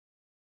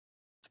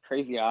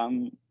crazy.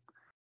 I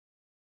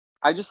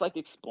just like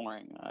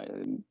exploring.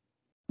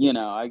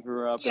 I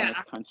grew up in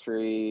this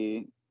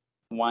country.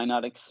 Why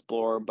not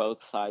explore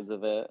both sides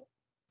of it?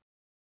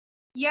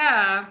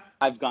 Yeah.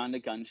 I've gone to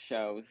gun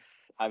shows.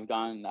 I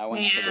went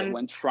to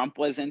when Trump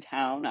was in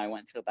town, I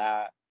went to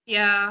that.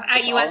 Yeah, at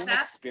It's USF? all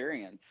an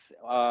experience.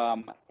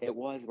 It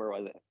was, where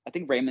was it? I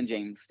think Raymond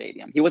James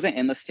Stadium. He wasn't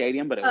in the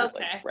stadium, but it was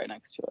like right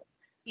next to it.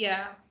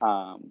 Yeah.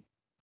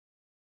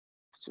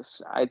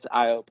 It's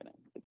eye-opening.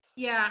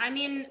 Yeah, I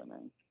mean,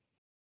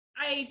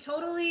 I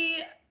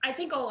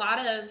think a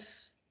lot of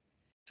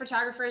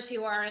photographers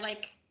who are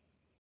like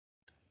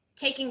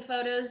taking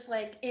photos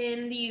like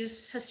in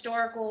these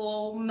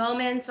historical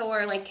moments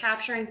or like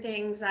capturing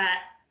things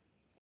that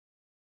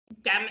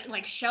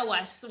like show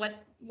us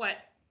what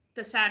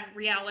the sad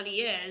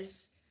reality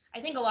is. I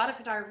think a lot of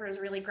photographers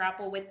really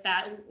grapple with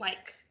that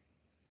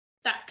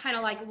kind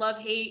of like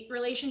love-hate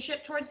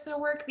relationship towards their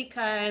work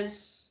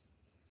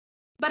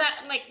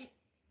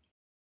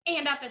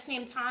and at the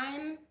same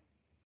time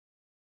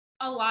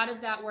a lot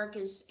of that work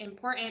is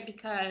important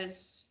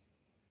because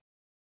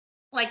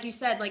like you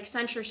said, like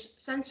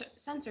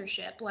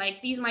censorship,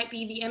 like these might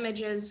be the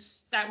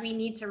images that we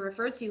need to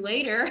refer to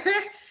later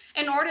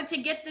in order to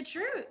get the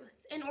truth,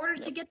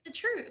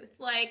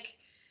 like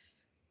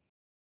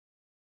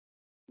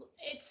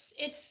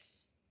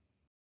it's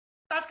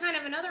that's kind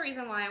of another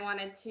reason why I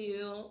wanted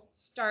to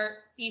start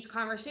these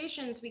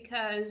conversations,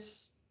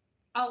 because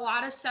a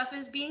lot of stuff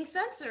is being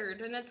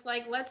censored, and it's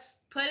like,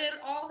 let's put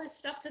all this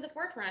stuff to the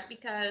forefront,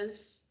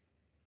 because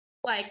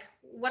like,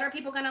 what are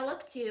people going to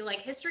look to?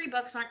 Like, history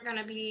books aren't going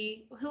to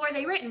be, who are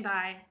they written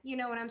by? You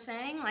know what I'm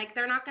saying? Like,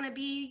 they're not going to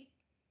be,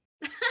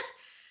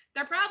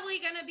 they're probably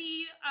going to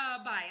be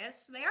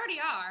biased. They already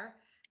are.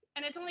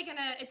 And it's only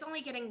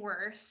getting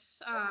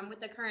worse with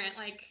the current,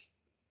 like,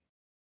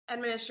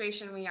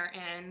 administration we are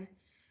in.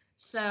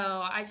 So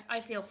I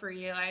feel for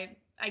you.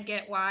 I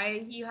get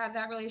why you have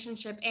that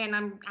relationship, and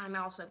I'm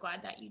also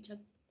glad that you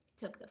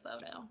took the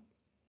photo.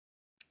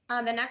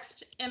 The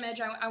next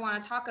image I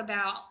want to talk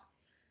about,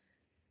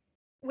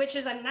 which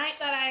is a night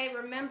that I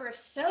remember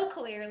so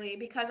clearly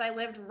because I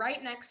lived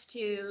right next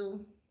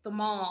to the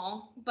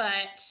mall.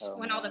 But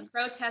when all the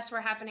protests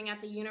were happening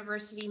at the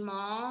University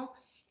Mall,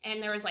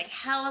 and there was like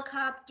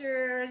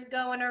helicopters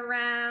going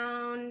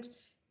around,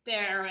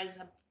 there was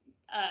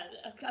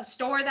a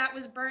store that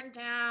was burnt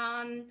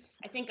down.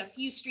 I think a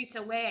few streets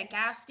away, a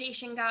gas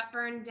station got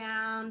burned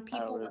down.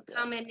 People were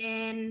coming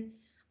in.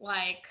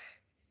 Like,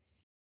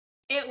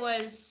 it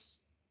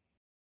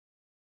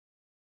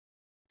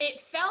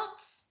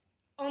felt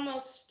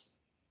almost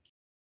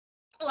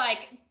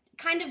like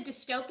kind of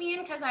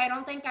dystopian because I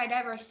don't think I'd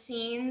ever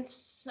seen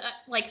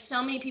like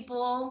so many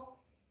people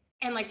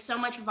and like so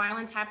much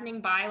violence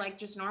happening by like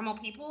just normal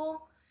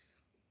people.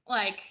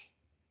 Like,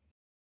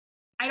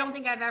 I don't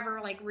think I've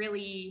ever like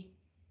really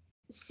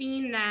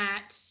seen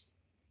that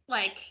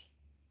like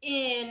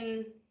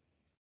in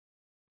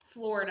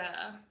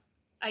Florida,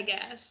 I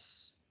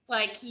guess.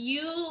 Like,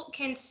 you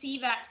can see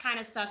that kind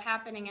of stuff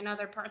happening in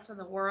other parts of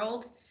the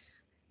world,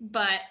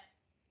 but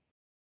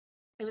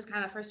it was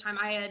kind of the first time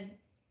I had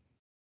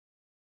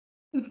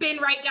been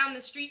right down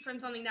the street from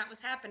something that was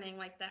happening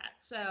like that.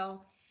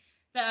 So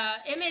the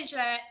image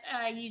that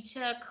you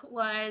took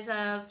was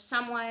of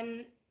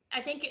someone,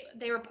 I think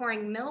they were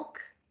pouring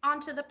milk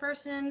onto the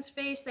person's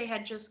face. They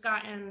had just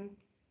gotten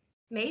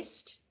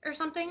maced or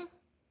something.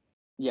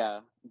 Yeah,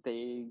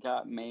 they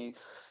got maced.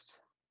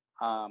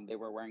 They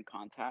were wearing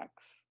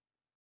contacts,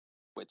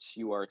 which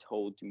you are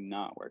told do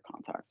not wear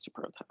contacts to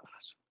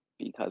protest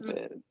because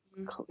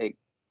it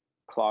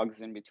clogs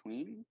in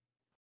between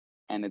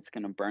and it's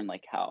gonna burn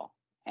like hell.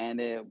 And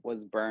it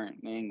was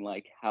burning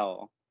like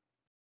hell.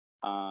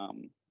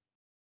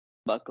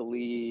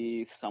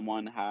 Luckily,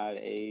 someone had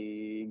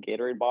a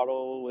Gatorade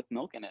bottle with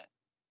milk in it.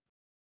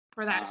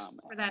 For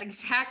that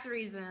exact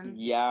reason.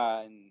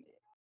 Yeah, and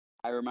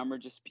I remember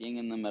just being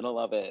in the middle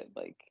of it,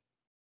 like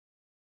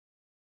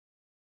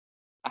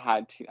I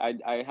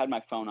had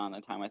my phone on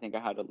at the time. I think I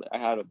had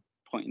a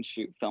point and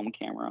shoot film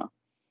camera.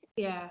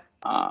 Yeah.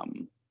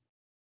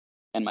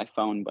 And my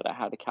phone, but I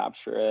had to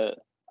capture it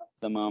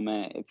the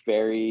moment.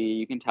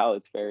 You can tell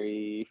it's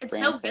very It's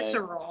so frantic.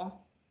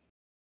 visceral.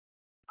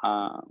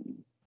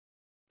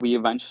 We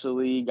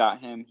eventually got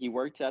him. He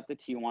worked at the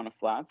Tijuana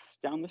Flats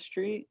down the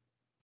street.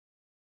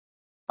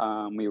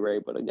 We were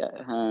able to get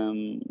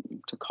him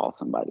to call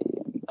somebody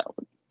and that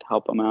would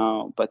help him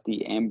out. But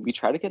we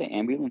tried to get an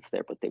ambulance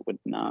there, but they would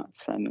not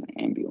send an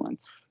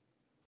ambulance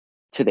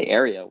to the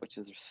area, which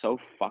is so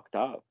fucked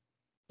up.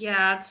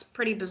 Yeah, it's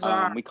pretty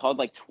bizarre. We called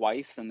like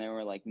twice and they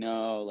were like,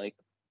 no, like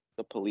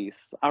the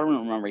police. I don't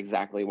remember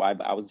exactly why,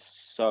 but I was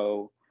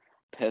so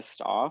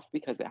pissed off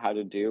because it had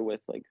to do with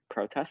like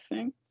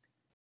protesting.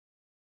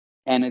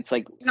 And it's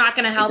like, Not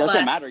going to help it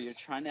doesn't us. matter. You're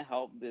trying to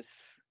help this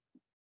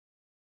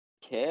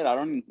kid. I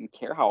don't even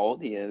care how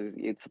old he is.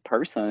 It's a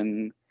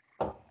person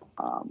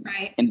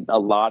right. in a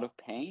lot of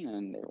pain.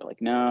 And they were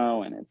like,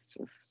 no. And it's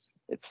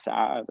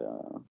sad.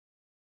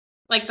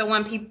 Like the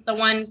one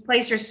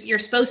place you're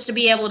supposed to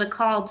be able to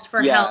call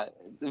for help.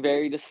 Yeah,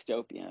 very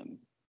dystopian.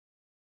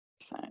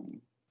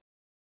 Saying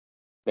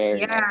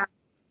very. Yeah.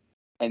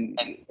 And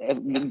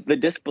the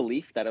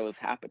disbelief that it was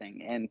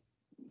happening in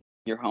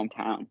your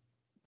hometown.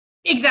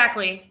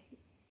 Exactly.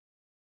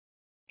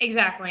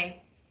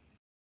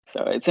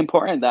 So it's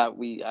important that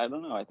I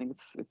don't know, I think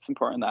it's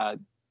important that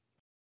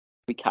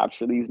we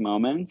capture these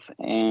moments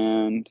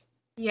and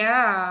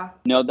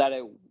know that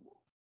it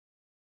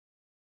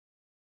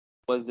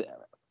was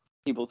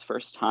people's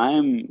first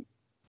time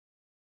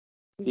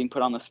being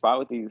put on the spot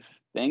with these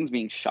things,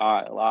 being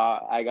shot a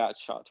lot. I got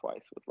shot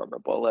twice with rubber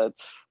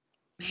bullets.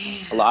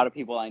 Man. A lot of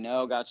people I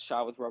know got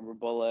shot with rubber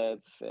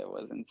bullets. It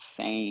was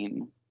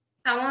insane.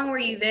 How long were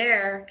you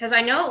there? Because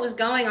I know it was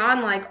going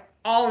on like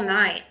all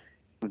night.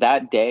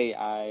 That day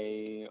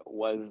I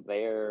was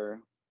there.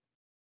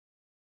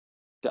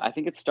 I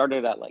think it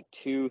started at like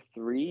 2,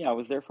 3. I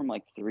was there from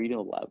like 3 to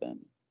 11.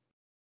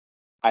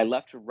 I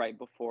left right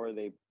before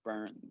they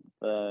burnt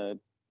the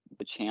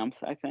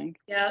champs, I think.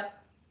 Yep.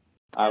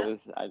 I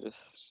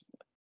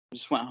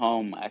just went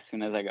home. As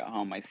soon as I got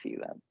home, I see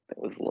that it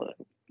was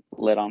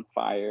lit on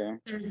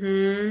fire.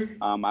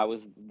 I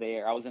was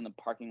there. I was in the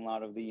parking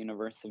lot of the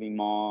University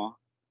Mall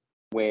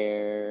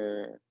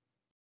where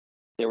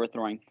they were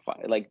throwing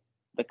like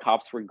the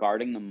cops were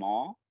guarding the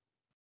mall,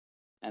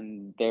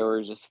 and there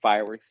were just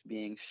fireworks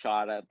being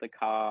shot at the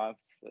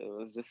cops. It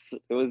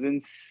was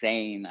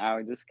insane.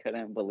 I just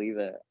couldn't believe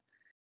it.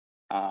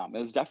 It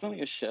was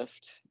definitely a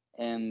shift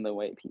in the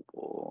way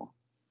people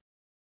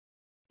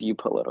view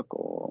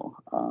political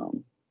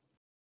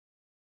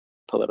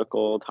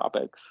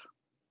topics.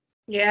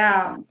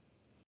 Yeah.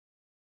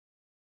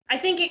 I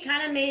think it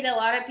kind of made a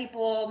lot of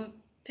people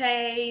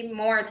pay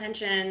more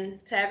attention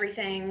to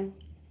everything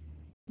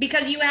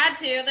because you had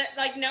to.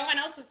 Like, no one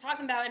else was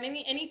talking about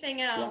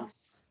anything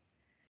else.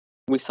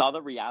 we saw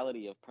the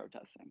reality of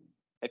protesting.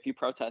 If you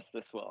protest,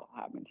 this will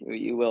happen to you.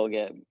 You will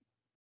get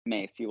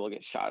maced. You will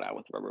get shot at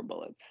with rubber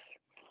bullets.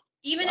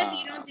 Even if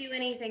you don't do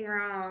anything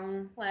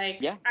wrong,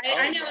 like Yeah.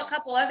 I know a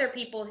couple other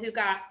people who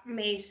got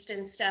maced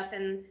and stuff,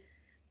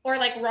 or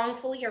like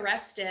wrongfully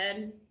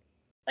arrested.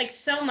 Like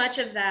so much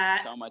of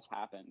that. So much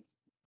happens.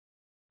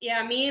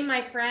 Yeah, me and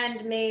my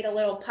friend made a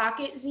little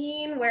pocket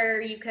zine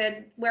where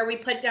we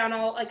put down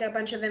all like a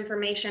bunch of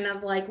information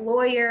of like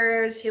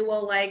lawyers who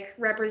will like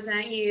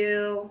represent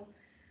you,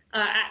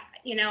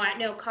 at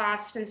no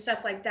cost and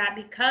stuff like that,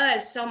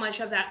 because so much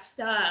of that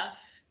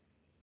stuff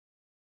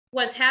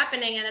was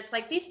happening. And it's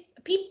like these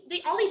people,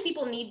 all these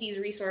people need these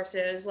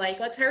resources. Like,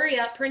 let's hurry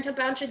up, print a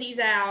bunch of these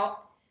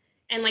out,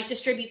 and like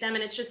distribute them.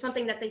 And it's just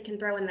something that they can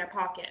throw in their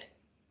pocket.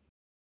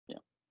 Yeah.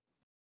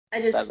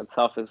 That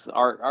itself is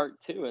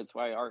art too. It's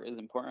why art is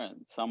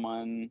important.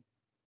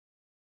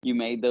 You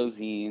made those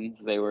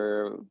zines. They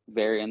were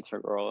very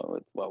integral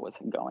with what was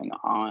going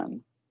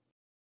on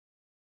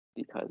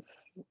because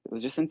it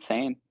was just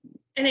insane.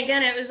 And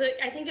again,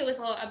 I think it was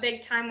a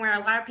big time where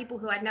a lot of people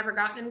who had never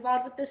gotten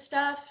involved with this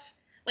stuff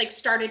like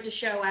started to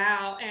show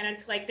out, and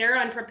it's like they're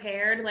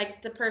unprepared.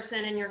 Like the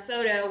person in your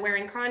photo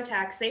wearing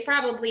contacts, they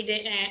probably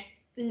didn't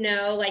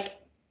know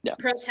like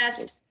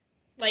protest,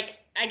 like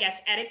I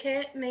guess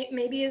etiquette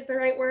maybe is the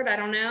right word. I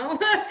don't know,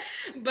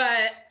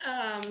 but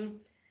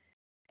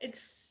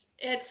it's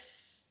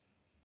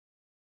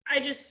I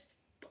just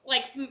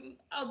like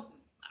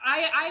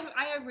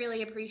I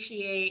really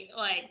appreciate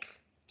like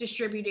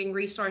distributing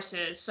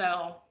resources.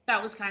 So that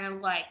was kind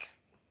of like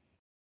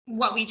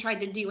what we tried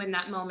to do in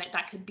that moment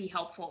that could be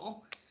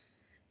helpful.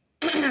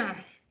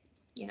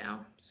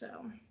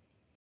 So.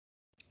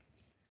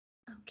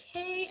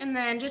 Okay, and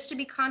then just to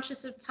be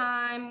conscious of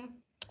time,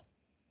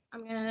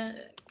 I'm gonna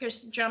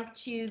just jump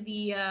to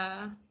the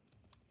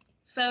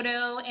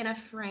photo in a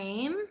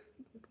frame.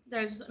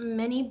 There's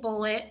many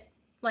bullet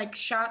like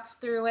shots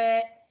through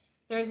it.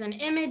 There's an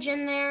image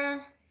in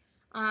there,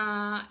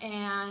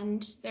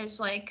 and there's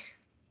like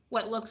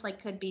what looks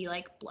like could be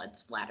like blood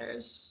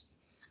splatters.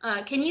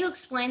 Can you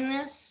explain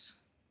this?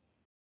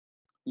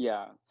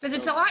 Yeah. Because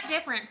it's a lot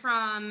different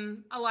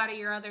from a lot of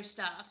your other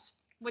stuff,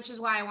 which is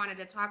why I wanted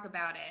to talk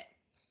about it.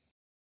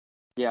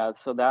 Yeah,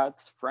 so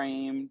that's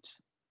framed,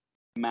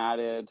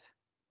 matted,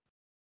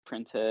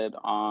 printed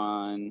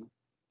on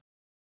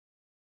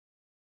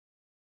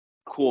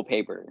cool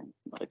paper,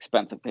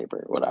 expensive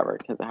paper, whatever,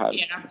 because I had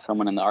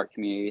someone in the art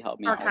community help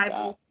me out with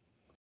that.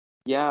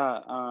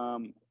 Yeah,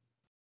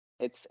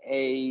 it's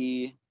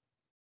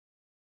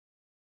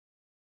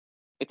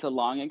a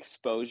long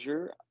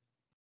exposure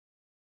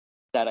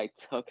that I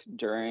took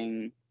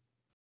during,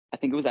 I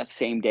think it was that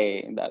same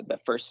day,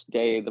 that first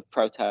day of the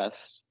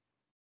protest,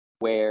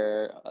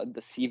 where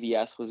the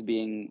CVS was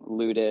being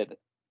looted,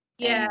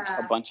 and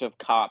a bunch of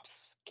cops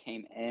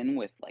came in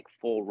with like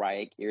full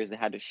riot gears. They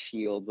had the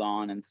shields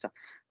on and stuff,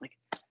 like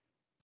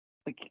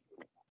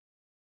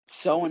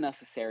so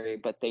unnecessary.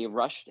 But they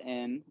rushed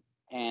in,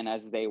 and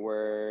as they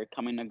were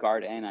coming to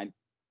guard in, it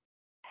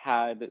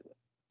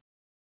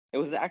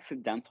was an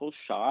accidental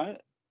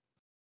shot.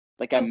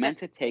 Like I meant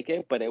to take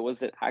it, but it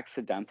was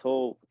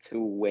accidental to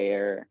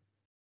where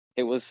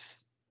it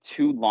was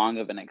too long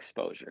of an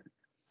exposure.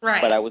 Right.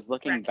 But I was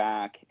looking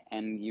back,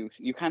 and you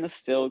kind of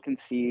still can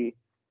see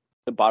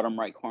the bottom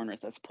right corner.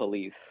 It says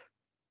police.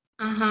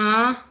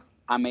 I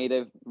made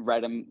it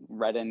red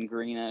and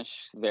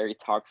greenish, very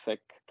toxic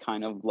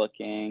kind of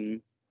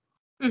looking.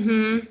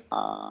 To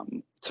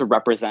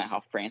represent how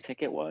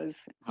frantic it was,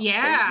 how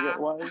crazy it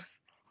was.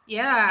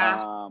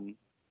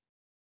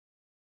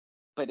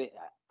 But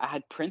I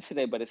had printed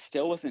it, but it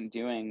still wasn't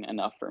doing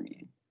enough for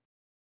me.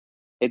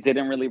 It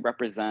didn't really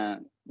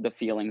represent the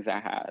feelings I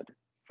had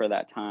for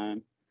that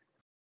time.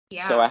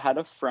 So I had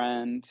a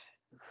friend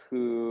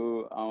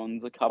who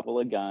owns a couple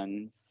of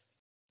guns,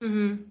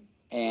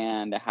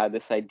 and I had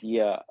this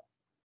idea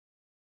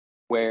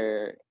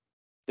where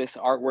this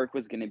artwork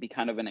was going to be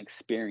kind of an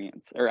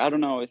experience, or I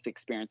don't know if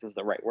experience is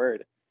the right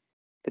word.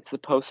 It's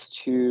supposed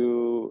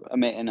to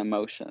emit an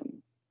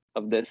emotion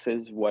of this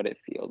is what it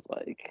feels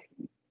like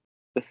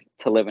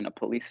to live in a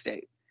police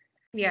state.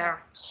 Yeah.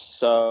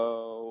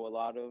 So a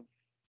lot of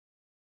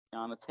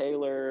Breonna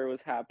Taylor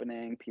was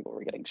happening. People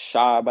were getting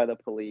shot by the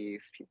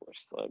police. People are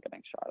still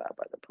getting shot at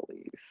by the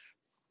police.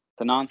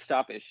 It's a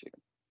nonstop issue.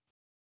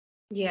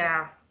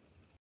 Yeah.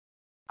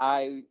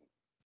 I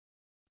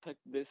took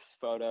this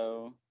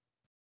photo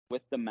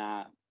with the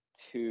mat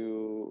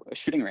to a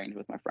shooting range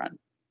with my friend.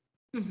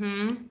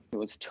 It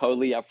was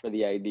totally up for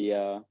the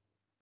idea.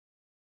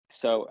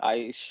 So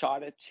I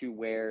shot it to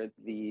where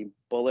the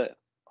bullet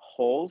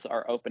holes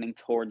are opening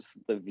towards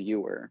the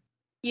viewer.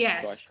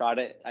 Yes. So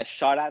I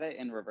shot at it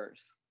in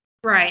reverse.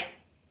 Right.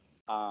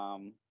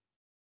 Because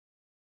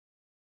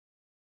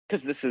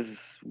this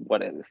is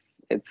what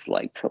it's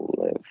like to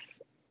live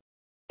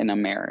in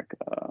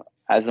America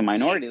as a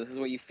minority. This is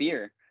what you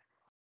fear.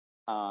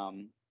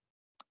 And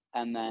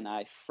then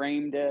I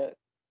framed it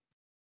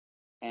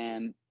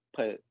and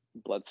put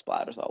blood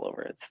splatters all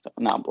over it. It's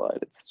not blood.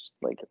 It's just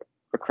like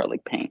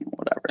acrylic paint,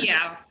 whatever.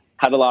 Yeah.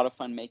 Had a lot of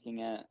fun making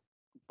it.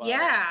 But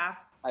Yeah.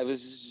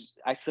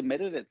 I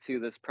submitted it to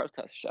this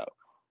protest show.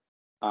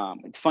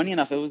 It's funny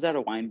enough, it was at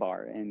a wine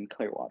bar in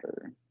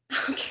Clearwater.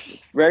 Okay.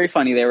 It's very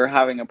funny. They were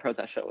having a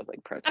protest show with like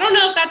I don't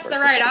know if that's the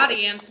versus right like,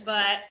 audience,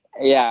 but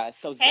yeah.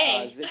 So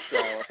hey.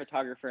 Zitro, a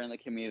photographer in the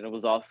community,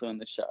 was also in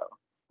the show,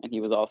 and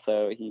he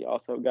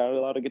also got a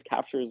lot of good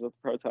captures of the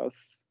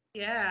protests.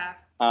 Yeah.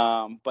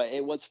 But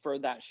it was for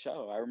that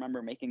show. I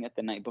remember making it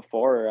the night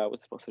before I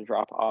was supposed to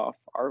drop off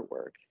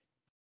artwork,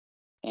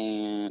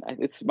 and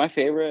it's one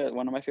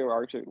of my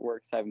favorite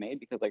artworks I've made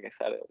because, like I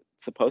said,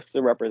 it's supposed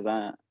to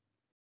represent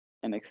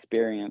an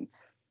experience.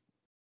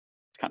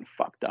 It's kind of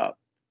fucked up.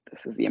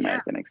 This is the Yeah.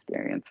 American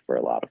experience for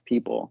a lot of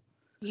people.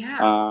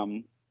 Yeah.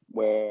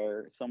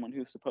 Where someone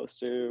who's supposed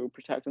to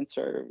protect and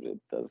serve, it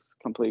does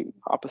complete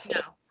opposite.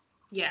 No.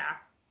 Yeah.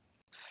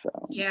 So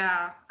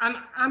yeah,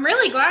 I'm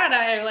really glad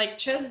I like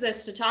chose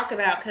this to talk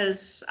about,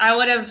 because I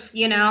would have,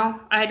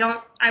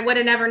 I would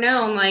have never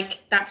known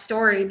like that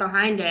story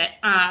behind it.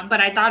 But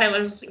I thought it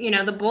was,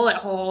 the bullet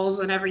holes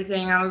and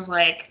everything. I was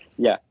like,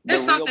 yeah,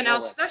 there's something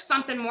else. There's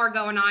something more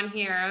going on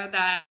here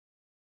that.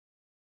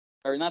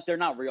 Or not, they're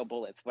not real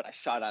bullets, but I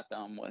shot at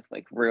them with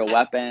like real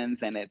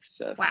weapons, and it's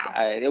just, wow.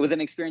 It was an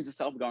experience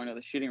itself going to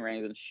the shooting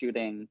range and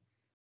shooting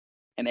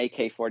an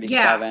AK-47,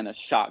 Yeah. a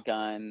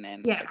shotgun,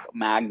 and Yeah. like a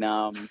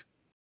Magnum.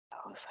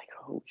 I was like,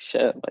 holy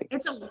shit! Like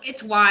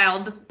it's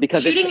wild.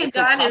 Because shooting it's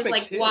a gun is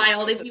like too.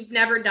 wild if you've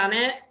never done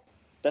it.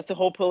 That's a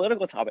whole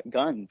political topic,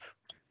 guns.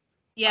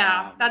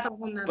 Yeah, that's a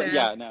whole nother. But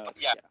yeah, no,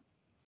 yeah.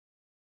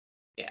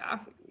 Yeah.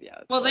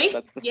 Yeah. Well,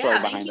 that's the story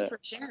behind thank you for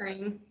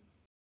sharing.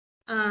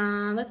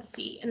 Let's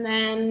see. And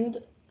then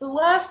the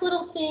last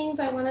little things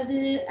I wanted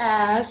to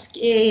ask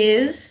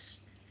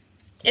is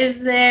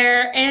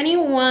there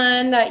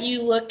anyone that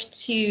you look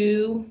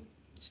to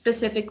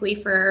specifically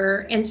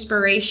for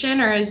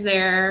inspiration, or is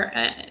there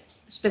a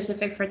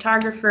specific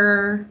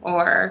photographer,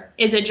 or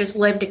is it just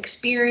lived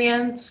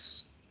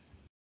experience?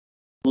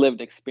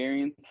 Lived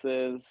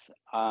experiences,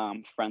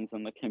 friends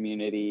in the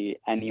community,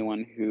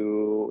 anyone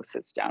who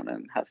sits down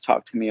and has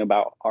talked to me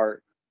about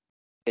art,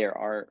 their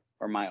art,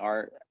 or my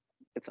art.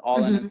 It's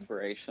all an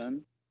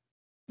inspiration.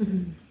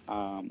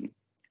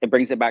 It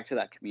brings it back to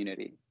that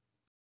community.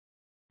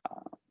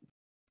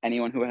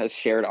 Anyone who has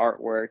shared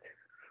artwork,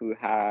 who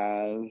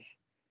has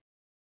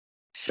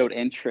showed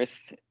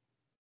interest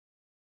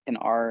in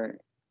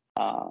art,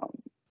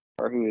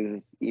 or who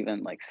has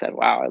even like said,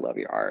 "Wow, I love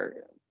your art."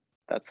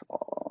 That's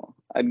all.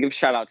 I'd give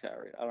shout out to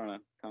I don't know.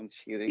 Sounds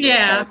cheesy.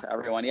 Yeah. Shout out to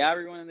everyone. Yeah,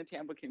 everyone in the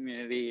Tampa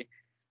community.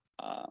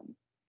 I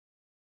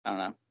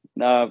don't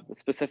know.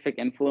 Specific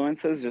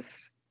influences,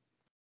 just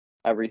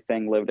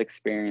everything, lived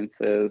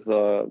experiences.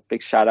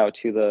 Big shout out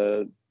to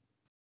the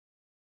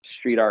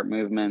street art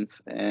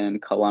movements in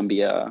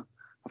Colombia.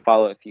 I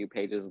follow a few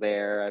pages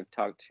there. I've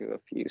talked to a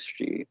few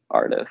street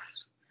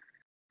artists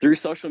through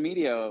social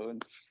media.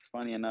 It's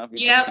funny enough,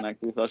 you just connect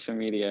through social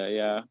media.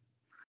 Yeah.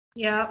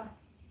 Yeah.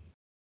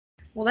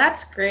 Well,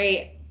 that's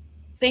great.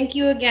 Thank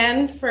you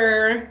again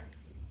for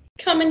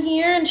coming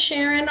here and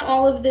sharing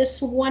all of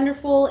this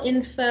wonderful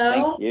info.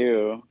 Thank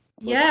you.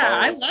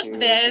 I love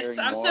this.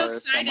 I'm so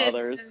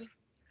excited.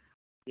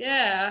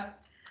 Yeah.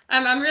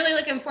 I'm really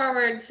looking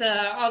forward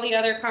to all the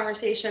other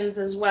conversations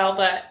as well,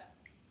 but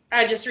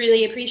I just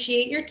really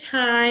appreciate your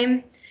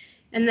time.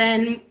 And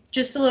then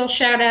just a little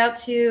shout out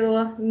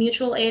to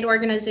mutual aid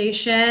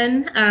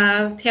organization,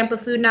 Tampa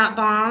Food Not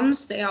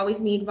Bombs. They always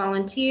need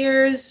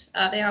volunteers.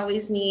 They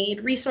always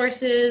need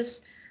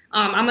resources.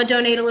 I'm going to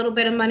donate a little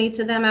bit of money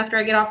to them after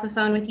I get off the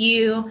phone with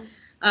you,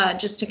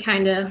 just to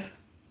kind of,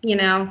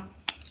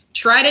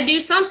 try to do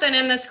something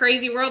in this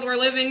crazy world we're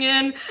living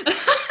in.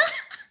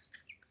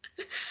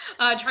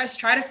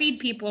 Try to feed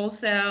people.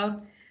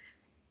 So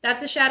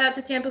that's a shout out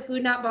to Tampa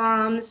Food Not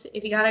Bombs.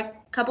 If you got a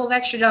couple of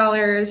extra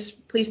dollars,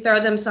 please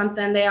throw them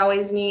something. They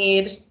always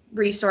need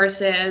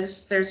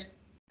resources. There's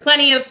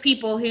plenty of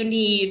people who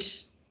need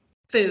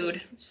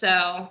food.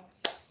 So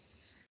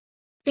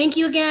thank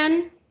you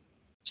again,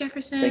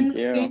 Jefferson,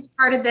 for being a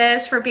part of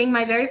this, for being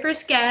my very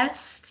first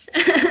guest.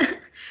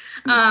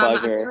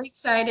 I'm really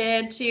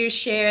excited to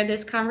share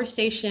this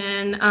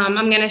conversation.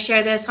 I'm going to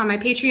share this on my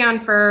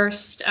Patreon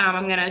first.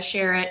 I'm going to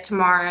share it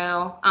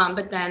tomorrow,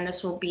 but then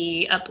this will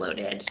be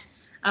uploaded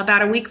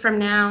about a week from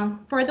now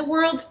for the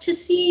world to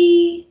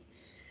see.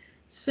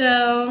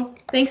 So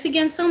thanks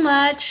again so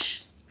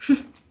much.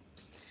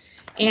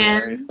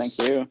 And thank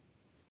you.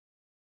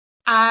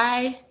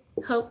 I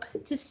hope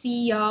to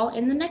see y'all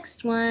in the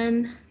next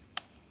one.